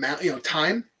actual amount,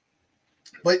 time,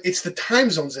 but it's the time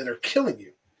zones that are killing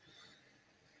you.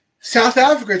 South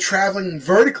Africa traveling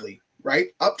vertically, right,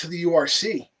 up to the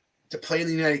URC to play in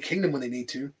the United Kingdom when they need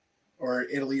to, or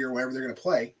Italy or wherever they're going to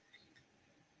play.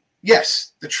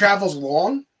 Yes, the travel's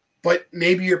long, but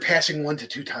maybe you're passing 1 to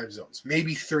 2 time zones,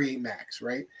 maybe 3 max,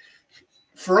 right?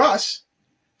 For us,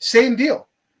 same deal.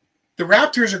 The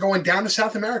Raptors are going down to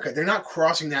South America. They're not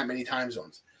crossing that many time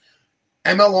zones.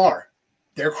 MLR,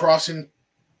 they're crossing,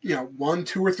 1,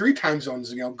 2, or 3 time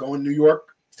zones, going New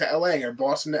York to LA or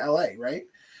Boston to LA, right?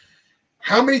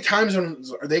 How many time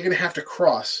zones are they going to have to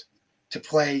cross to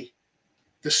play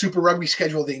the Super Rugby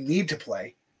schedule they need to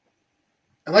play?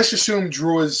 And let's assume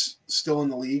Drew is still in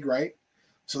the league, right?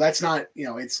 So that's not,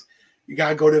 it's, you got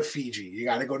to go to Fiji. You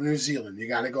got to go to New Zealand. You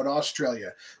got to go to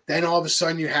Australia. Then all of a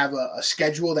sudden you have a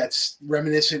schedule that's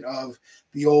reminiscent of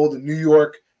the old New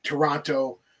York,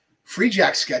 Toronto Free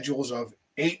Jack schedules of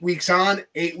 8 weeks on,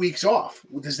 8 weeks off.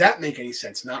 Well, does that make any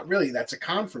sense? Not really. That's a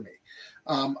con for me.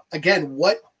 Again,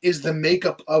 what is the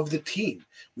makeup of the team?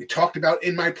 We talked about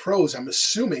in my pros. I'm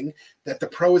assuming that the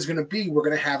pro is going to be, we're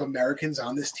going to have Americans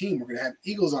on this team. We're going to have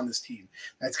Eagles on this team.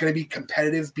 That's going to be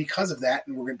competitive because of that.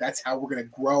 And that's how we're going to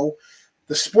grow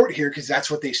the sport here, because that's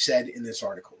what they said in this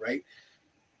article, right?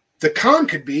 The con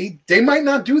could be they might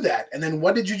not do that. And then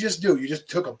what did you just do? You just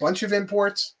took a bunch of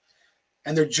imports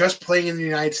and they're just playing in the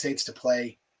United States to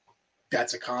play.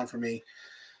 That's a con for me.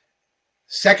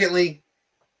 Secondly,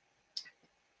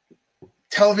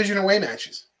 television away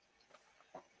matches.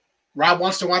 Rob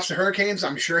wants to watch the Hurricanes.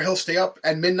 I'm sure he'll stay up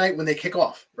at midnight when they kick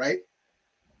off, right?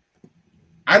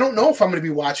 I don't know if I'm going to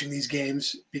be watching these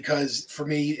games, because for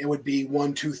me, it would be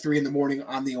 1, 2, 3 in the morning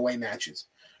on the away matches,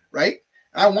 right?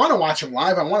 I want to watch them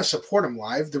live. I want to support them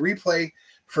live. The replay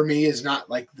for me is not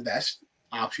like the best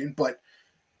option, but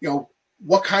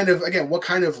what kind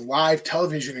of live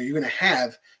television are you going to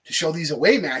have to show these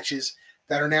away matches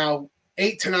that are now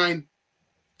 8 to 9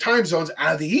 time zones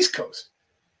out of the East Coast,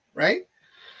 right?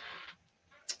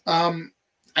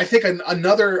 I think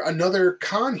another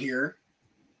con here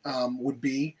would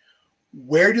be,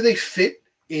 where do they fit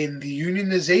in the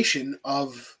unionization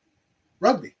of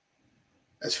rugby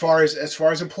as far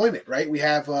as employment, right? We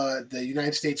have the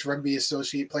United States Rugby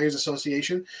Players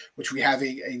Association, which we have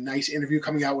a nice interview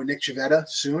coming out with Nick Chavetta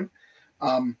soon.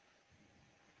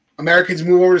 Americans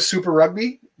move over to Super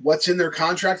Rugby. What's in their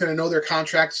contract? And I know their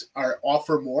contracts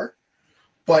offer more,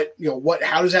 but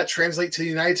how does that translate to the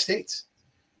United States?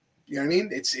 You know what I mean?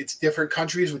 It's different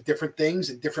countries with different things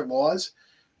and different laws.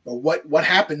 But what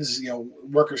happens,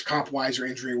 workers' comp wise or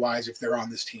injury wise, if they're on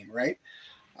this team, right?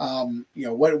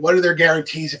 What are their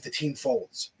guarantees if the team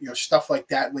folds? Stuff like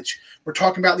that, which we're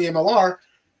talking about in the MLR.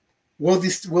 Will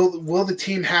the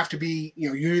team have to be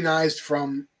unionized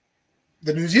from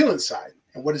the New Zealand side,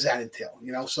 and what does that entail?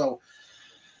 So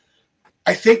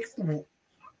I think,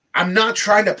 I'm not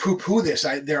trying to poo-poo this.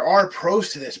 There are pros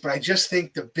to this, but I just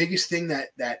think the biggest thing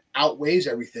that outweighs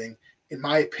everything, in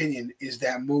my opinion, is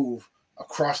that move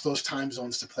across those time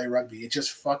zones to play rugby. It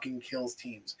just fucking kills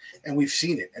teams, and we've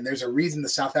seen it. And there's a reason the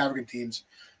South African teams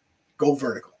go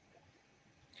vertical.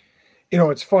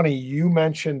 It's funny you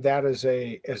mentioned that as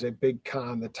a big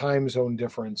con, the time zone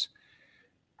difference,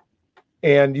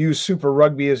 and use Super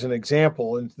Rugby as an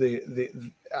example. And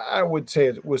I would say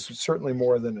it was certainly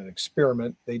more than an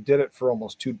experiment. They did it for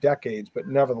almost 2 decades, but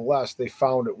nevertheless, they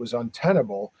found it was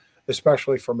untenable,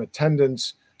 especially from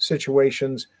attendance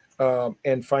situations,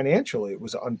 and financially, it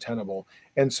was untenable.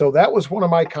 And so that was one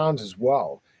of my cons as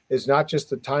well, is not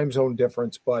just the time zone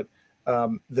difference, but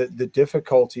the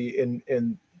difficulty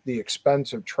in the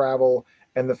expense of travel,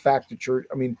 and the fact that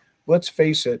let's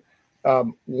face it,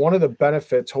 one of the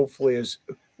benefits hopefully is,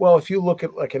 well, if you look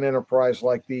at like an enterprise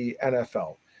like the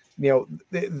NFL,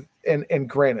 and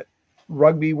granted,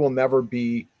 rugby will never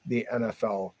be the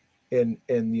NFL in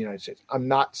the United States. I'm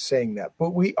not saying that, but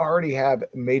we already have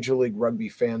Major League Rugby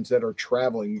fans that are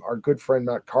traveling. Our good friend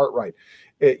Matt Cartwright,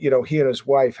 he and his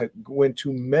wife went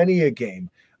to many a game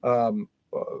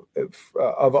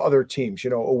of other teams,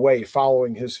 away,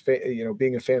 following his,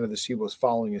 being a fan of the Seawolves,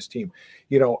 following his team.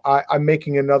 I'm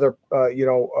making another,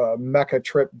 Mecca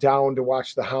trip down to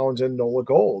watch the Hounds and NOLA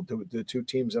Gold, the two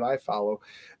teams that I follow.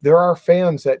 There are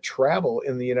fans that travel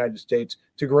in the United States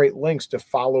to great lengths to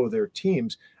follow their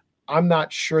teams. I'm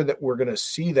not sure that we're going to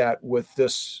see that with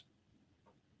this,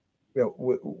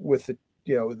 with the,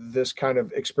 this kind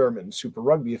of experiment in Super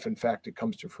Rugby, if in fact it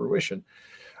comes to fruition.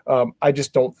 I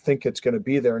just don't think it's going to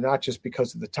be there, not just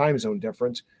because of the time zone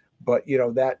difference, but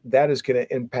that is going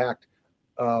to impact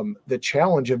the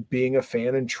challenge of being a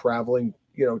fan and traveling,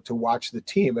 to watch the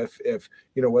team. If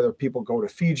whether people go to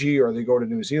Fiji or they go to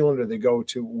New Zealand or they go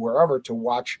to wherever to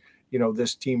watch,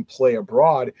 this team play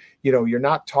abroad, you're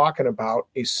not talking about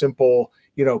a simple,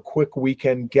 quick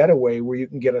weekend getaway where you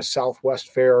can get a Southwest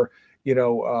fare,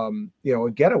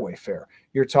 a getaway fare.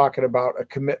 You're talking about a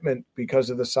commitment because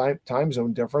of the time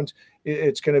zone difference.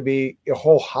 It's going to be a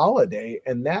whole holiday,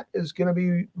 and that is going to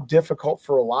be difficult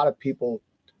for a lot of people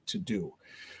to do.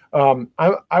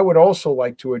 I would also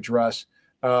like to address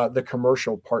the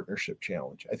commercial partnership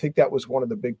challenge. I think that was one of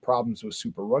the big problems with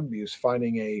Super Rugby, is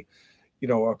finding a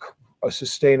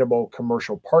sustainable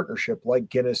commercial partnership like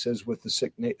Guinness is with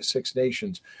the Six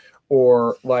Nations,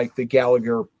 or like the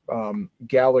Gallagher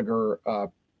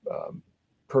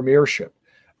Premiership.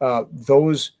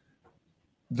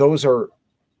 Those are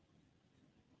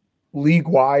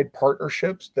league-wide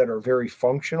partnerships that are very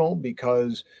functional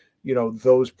because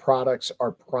those products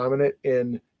are prominent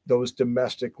in those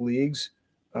domestic leagues.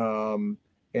 And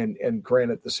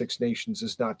granted, the Six Nations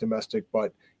is not domestic,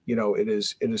 but it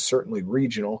is certainly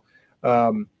regional.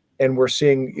 And we're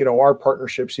seeing, our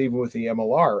partnerships, even with the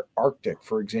MLR. Arctic,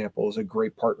 for example, is a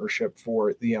great partnership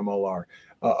for the MLR,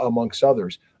 amongst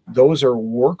others. Those are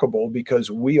workable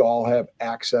because we all have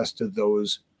access to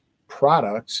those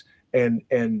products, and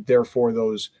therefore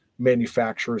those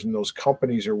manufacturers and those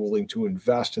companies are willing to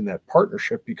invest in that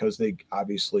partnership because they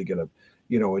obviously get a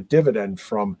dividend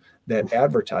from that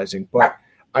advertising. But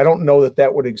I don't know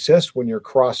that would exist when you're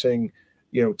crossing,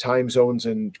 time zones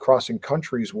and crossing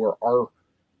countries where our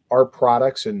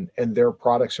products and their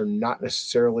products are not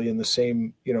necessarily in the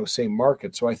same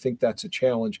market. So I think that's a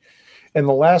challenge. And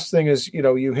the last thing is,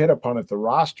 you hit upon it, the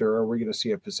roster. Are we going to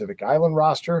see a Pacific Island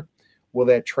roster? Will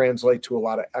that translate to a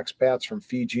lot of expats from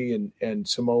Fiji and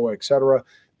Samoa, et cetera,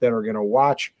 that are going to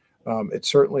watch? It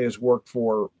certainly has worked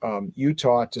for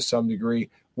Utah to some degree.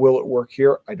 Will it work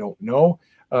here? I don't know.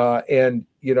 And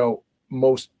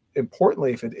most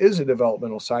importantly, if it is a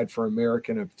developmental side for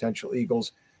American and potential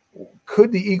Eagles,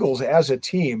 could the Eagles as a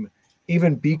team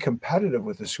even be competitive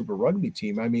with the Super Rugby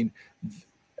team? I mean,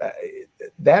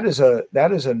 that is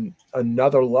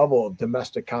another level of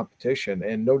domestic competition,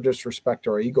 and no disrespect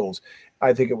to our Eagles.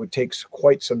 I think it would take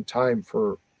quite some time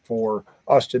for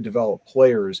us to develop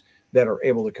players that are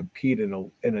able to compete in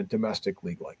a domestic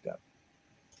league like that.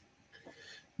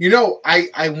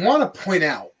 I want to point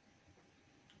out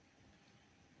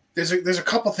there's a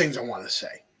couple things I want to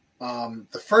say.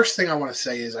 The first thing I want to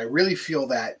say is I really feel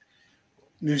that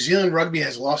New Zealand rugby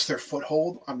has lost their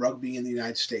foothold on rugby in the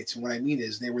United States. And what I mean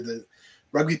is the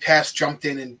Rugby Pass jumped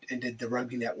in and did the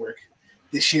Rugby Network.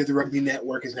 This year, the Rugby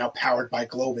Network is now powered by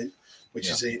Globant, which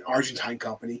is an Argentine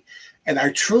company. And I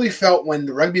truly felt when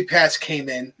the Rugby Pass came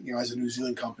in, as a New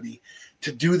Zealand company,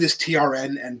 to do this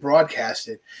TRN and broadcast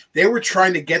it, they were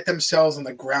trying to get themselves on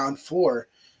the ground floor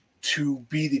to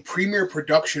be the premier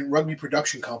rugby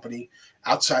production company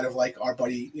outside of like our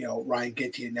buddy, Ryan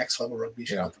Ginty at Next Level Rugby,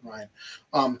 shout out to Ryan,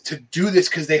 to do this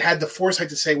because they had the foresight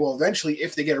to say, well, eventually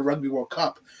if they get a Rugby World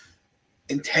Cup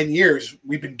in 10 years,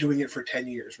 we've been doing it for 10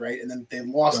 years, right? And then they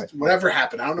lost whatever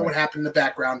happened. I don't know what happened in the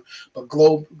background, but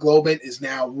Globant is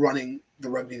now running the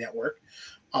Rugby Network.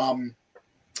 And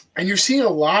you're seeing a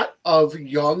lot of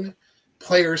young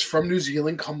players from New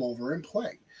Zealand come over and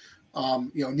play.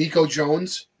 Nico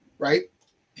Jones, right?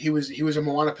 He was a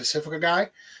Moana Pacifica guy.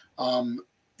 There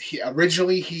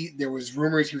was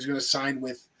rumors he was going to sign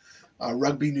with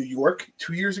Rugby New York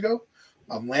 2 years ago.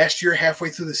 Last year, halfway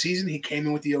through the season, he came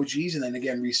in with the OGs and then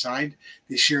again re-signed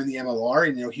this year in the MLR.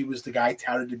 And he was the guy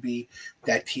touted to be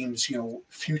that team's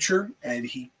future, and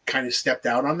he kind of stepped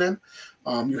out on them.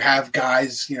 You have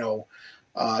guys, a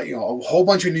whole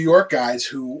bunch of New York guys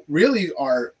who really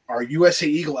are USA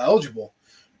Eagle eligible,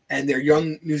 and they're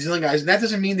young New Zealand guys. And that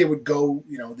doesn't mean they would go,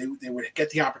 they would get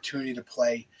the opportunity to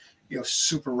play,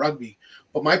 Super Rugby.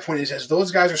 But my point is, as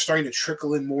those guys are starting to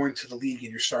trickle in more into the league,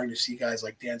 and you're starting to see guys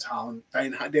like Dan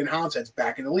Hollinshead's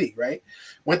back in the league, right?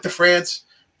 Went to France,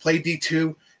 played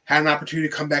D2, had an opportunity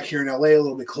to come back here in LA a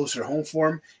little bit closer to home for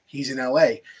him. He's in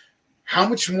LA. how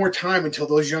much more time until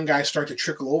those young guys start to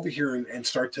trickle over here and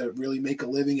start to really make a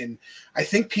living? And I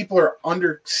think people are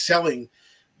underselling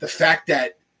the fact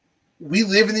that we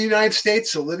live in the United States,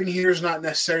 so living here is not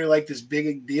necessarily like this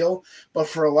big deal. But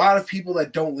for a lot of people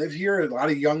that don't live here, a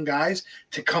lot of young guys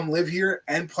to come live here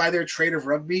and ply their trade of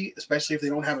rugby, especially if they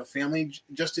don't have a family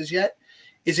just as yet,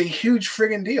 is a huge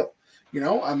friggin' deal. You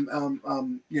know,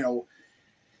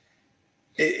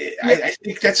 I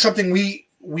think that's something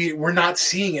we're not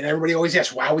seeing, and everybody always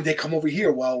asks, why would they come over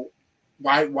here? Well,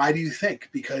 why do you think?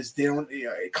 Because they don't.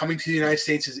 Coming to the United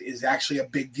States is actually a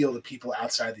big deal to people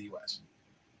outside the U.S.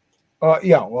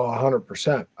 Yeah, well,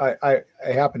 100%. I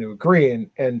happen to agree,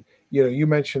 and you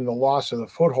mentioned the loss of the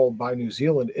foothold by New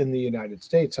Zealand in the United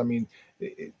States. I mean,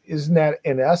 isn't that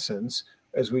in essence,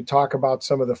 as we talk about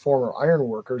some of the former iron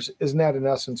workers, isn't that in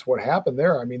essence what happened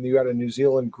there? I mean, you had a New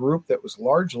Zealand group that was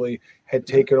largely had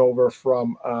taken over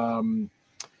from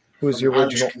who was the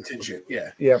original Irish contingent?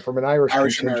 Yeah, from an Irish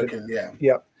contingent. American, yeah.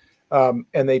 Yep.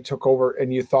 And they took over,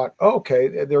 and you thought, oh,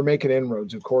 okay, they're making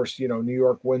inroads. Of course, New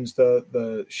York wins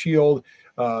the Shield.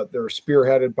 They're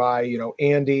spearheaded by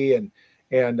Andy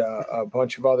and a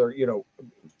bunch of other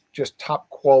just top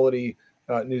quality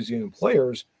New Zealand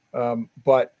players.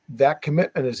 But that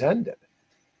commitment has ended,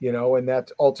 and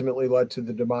that ultimately led to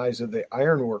the demise of the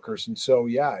ironworkers. And so,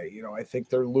 I think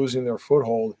they're losing their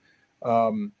foothold.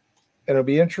 And it'll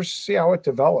be interesting to see how it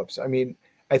develops. I mean,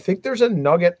 I think there's a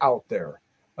nugget out there.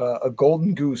 A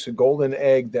golden goose, a golden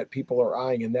egg that people are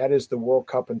eyeing, and that is the World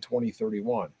Cup in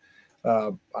 2031.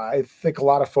 I think a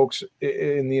lot of folks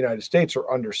in the United States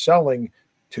are underselling,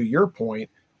 to your point,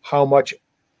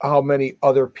 how many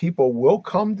other people will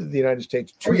come to the United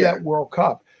States to that World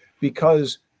Cup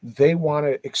because they want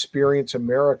to experience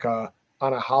America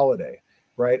on a holiday,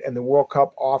 right? And the World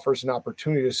Cup offers an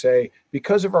opportunity to say,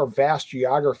 because of our vast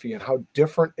geography and how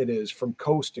different it is from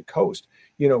coast to coast,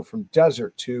 from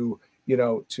desert to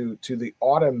the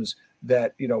autumns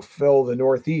that, fill the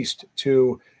Northeast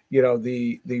to,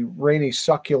 the rainy,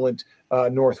 succulent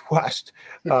Northwest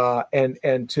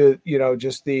and to,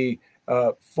 just the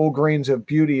full grains of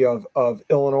beauty of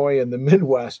Illinois and the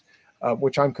Midwest,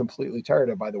 which I'm completely tired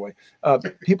of, by the way.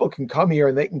 People can come here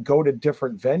and they can go to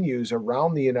different venues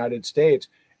around the United States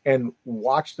and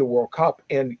watch the World Cup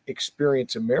and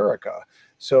experience America.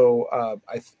 So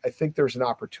I think there's an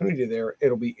opportunity there.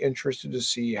 It'll be interesting to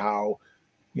see how,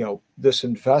 this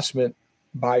investment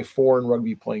by foreign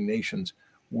rugby playing nations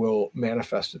will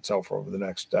manifest itself over the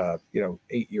next,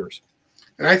 8 years.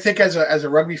 And I think as a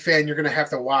rugby fan, you're going to have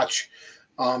to watch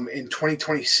in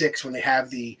 2026 when they have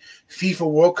the FIFA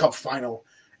World Cup final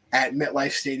at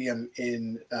MetLife Stadium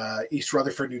in East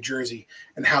Rutherford, New Jersey,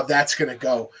 and how that's going to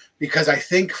go. Because I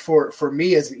think for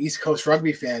me as an East Coast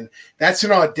rugby fan, that's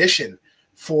an audition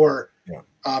for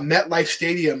MetLife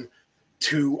Stadium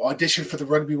to audition for the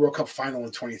Rugby World Cup final in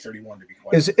 2031. To be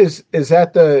quite is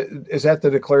that the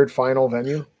declared final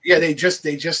venue? Yeah, they just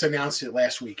announced it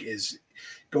last week. Is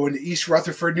going to East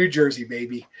Rutherford, New Jersey,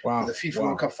 baby, for the FIFA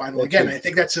World Cup final. Again, I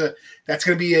think that's going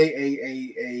to be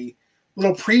a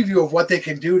little preview of what they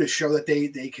can do to show that they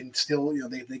can still,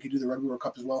 they can do the Rugby World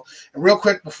Cup as well. And real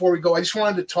quick before we go, I just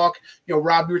wanted to talk,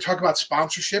 Rob, we were talking about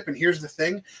sponsorship, and here's the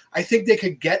thing. I think they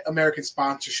could get American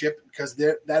sponsorship because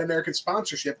that American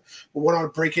sponsorship will want to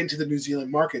break into the New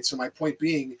Zealand market. So my point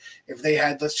being, if they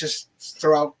had, let's just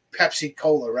throw out Pepsi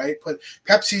Cola, right? But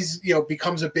Pepsi's,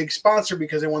 becomes a big sponsor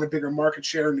because they want a bigger market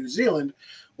share in New Zealand.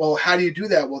 Well, how do you do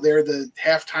that? Well, they're the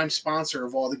halftime sponsor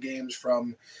of all the games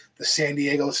from the San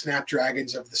Diego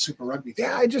Snapdragons of the Super Rugby team.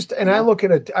 Yeah, I look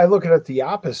at it the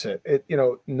opposite.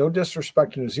 No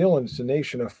disrespect to New Zealand, it's a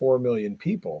nation of 4 million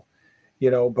people,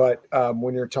 but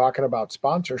when you're talking about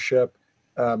sponsorship,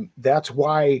 that's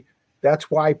why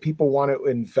people want to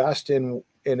invest in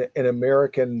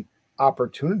American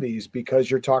opportunities, because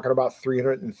you're talking about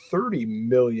 330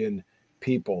 million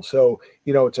people. So,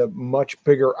 it's a much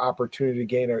bigger opportunity to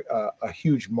gain a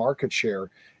huge market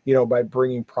share, by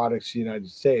bringing products to the United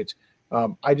States.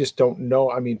 I just don't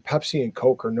know. I mean, Pepsi and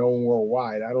Coke are known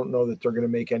worldwide. I don't know that they're going to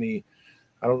make any.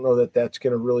 I don't know that that's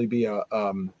going to really be a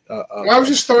I was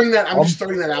just throwing that. I'm just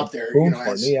throwing that out there.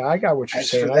 Yeah, I got what you're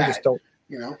saying. I just don't.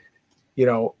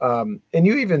 And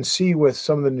you even see with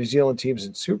some of the New Zealand teams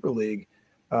in Super League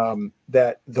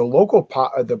that the local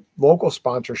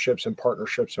sponsorships and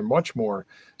partnerships are much more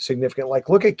significant. Like,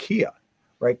 look at Kia,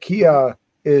 right? Kia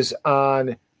is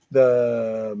on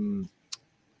the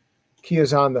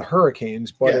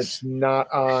Hurricanes, but it's not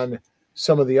on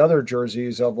some of the other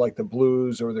jerseys of like the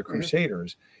Blues or the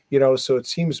Crusaders, so it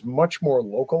seems much more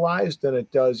localized than it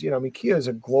does. I mean, Kia is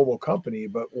a global company,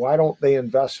 but why don't they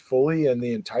invest fully in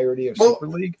the entirety of Super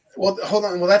League? Well, hold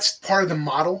on. Well, that's part of the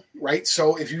model, right?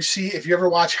 So if you ever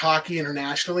watch hockey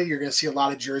internationally, you're going to see a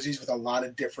lot of jerseys with a lot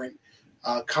of different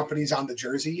companies on the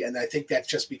jersey. And I think that's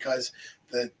just because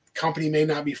the company may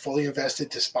not be fully invested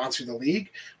to sponsor the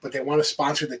league, but they want to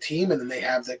sponsor the team, and then they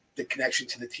have the connection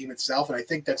to the team itself. And I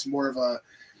think that's more of a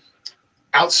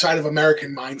outside of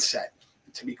American mindset,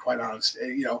 to be quite honest.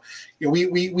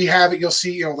 We have it. You'll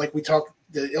see, like we talked,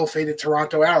 the ill-fated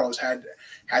Toronto Arrows had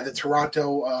the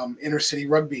Toronto Inner City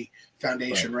Rugby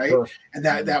Foundation, right? Turf. And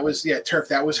that was Turf.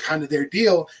 That was kind of their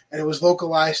deal, and it was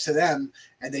localized to them,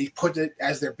 and they put it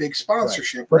as their big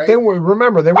sponsorship, right? But they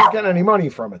remember they weren't getting any money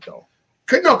from it, though.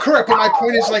 No, correct. But my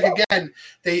point is, like, again,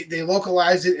 they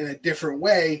localized it in a different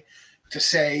way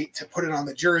to put it on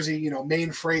the jersey,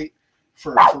 main freight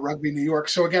for Rugby New York.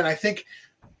 So again, I think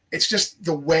it's just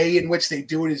the way in which they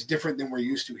do it is different than we're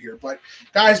used to here. But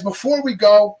guys, before we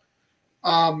go,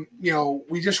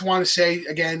 we just want to say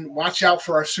again, watch out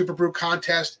for our Super Brew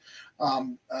contest. I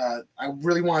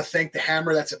really want to thank the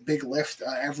Hammer. That's a big lift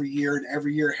every year, and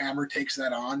every year Hammer takes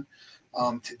that on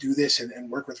to do this and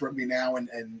work with Rugby Now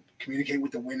and communicate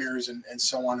with the winners and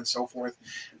so on and so forth.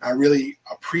 I really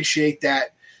appreciate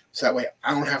that. So that way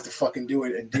I don't have to fucking do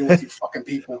it and deal with you fucking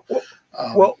people.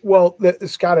 Well,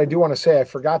 Scott, I do want to say, I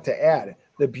forgot to add,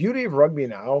 the beauty of Rugby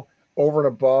Now over and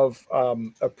above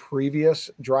a previous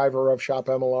driver of Shop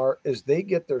MLR is they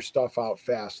get their stuff out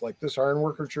fast. Like this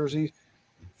Ironworker jersey,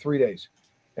 3 days,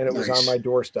 and it was on my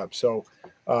doorstep. So,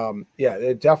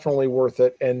 it's definitely worth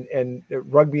it. And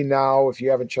Rugby Now, if you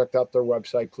haven't checked out their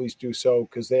website, please do so,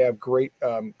 because they have great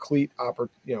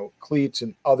cleats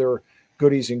and other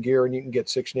goodies and gear, and you can get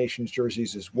Six Nations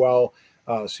jerseys as well.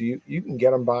 So you can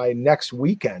get them by next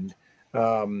weekend,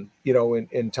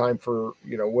 in time for,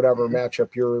 whatever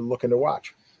matchup you're looking to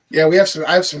watch. Yeah,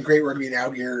 I have some great Rugby Now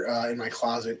gear in my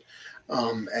closet. I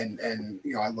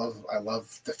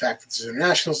love the fact that there's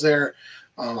internationals there.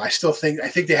 I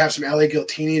think they have some LA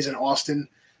Guiltinis and Austin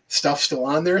stuff still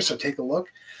on there. So take a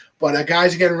look. But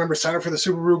guys, again, remember, sign up for the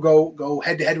Super Brew, go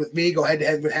head to head with me, go head to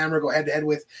head with Hammer, go head to head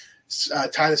with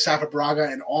Ty the Safa Braga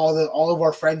and all of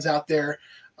our friends out there,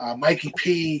 Mikey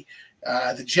P,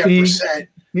 the Jet Percent,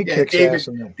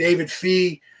 David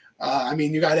Fee.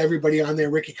 You got everybody on there.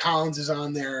 Ricky Collins is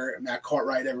on there, Matt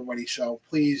Cartwright, everybody. So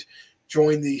please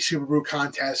join the Super Brew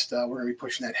contest. We're going to be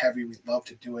pushing that heavy. We'd love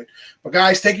to do it. But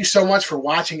guys, thank you so much for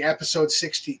watching episode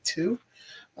 62.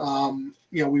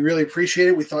 We really appreciate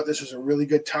it. We thought this was a really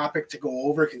good topic to go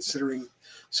over, considering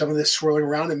some of this swirling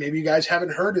around, and maybe you guys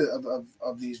haven't heard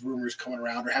of these rumors coming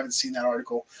around or haven't seen that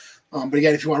article. But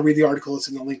again, if you want to read the article, it's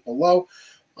in the link below.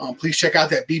 Please check out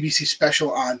that BBC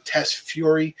special on Tess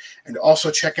Fury, and also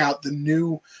check out the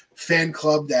new fan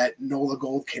club that Nola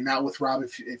Gold came out with. Rob,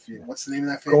 what's the name of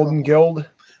that fan Golden club? Guild.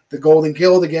 The Golden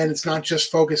Guild. Again, it's not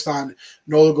just focused on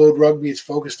Nola Gold rugby. It's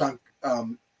focused on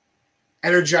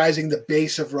energizing the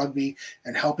base of rugby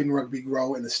and helping rugby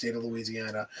grow in the state of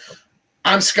Louisiana.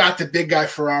 I'm Scott, the big guy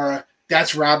Ferrara.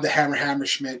 That's Rob, the Hammer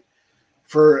Schmidt.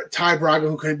 For Ty Braga,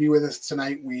 who couldn't be with us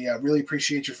tonight, we really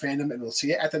appreciate your fandom, and we'll see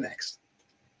you at the next.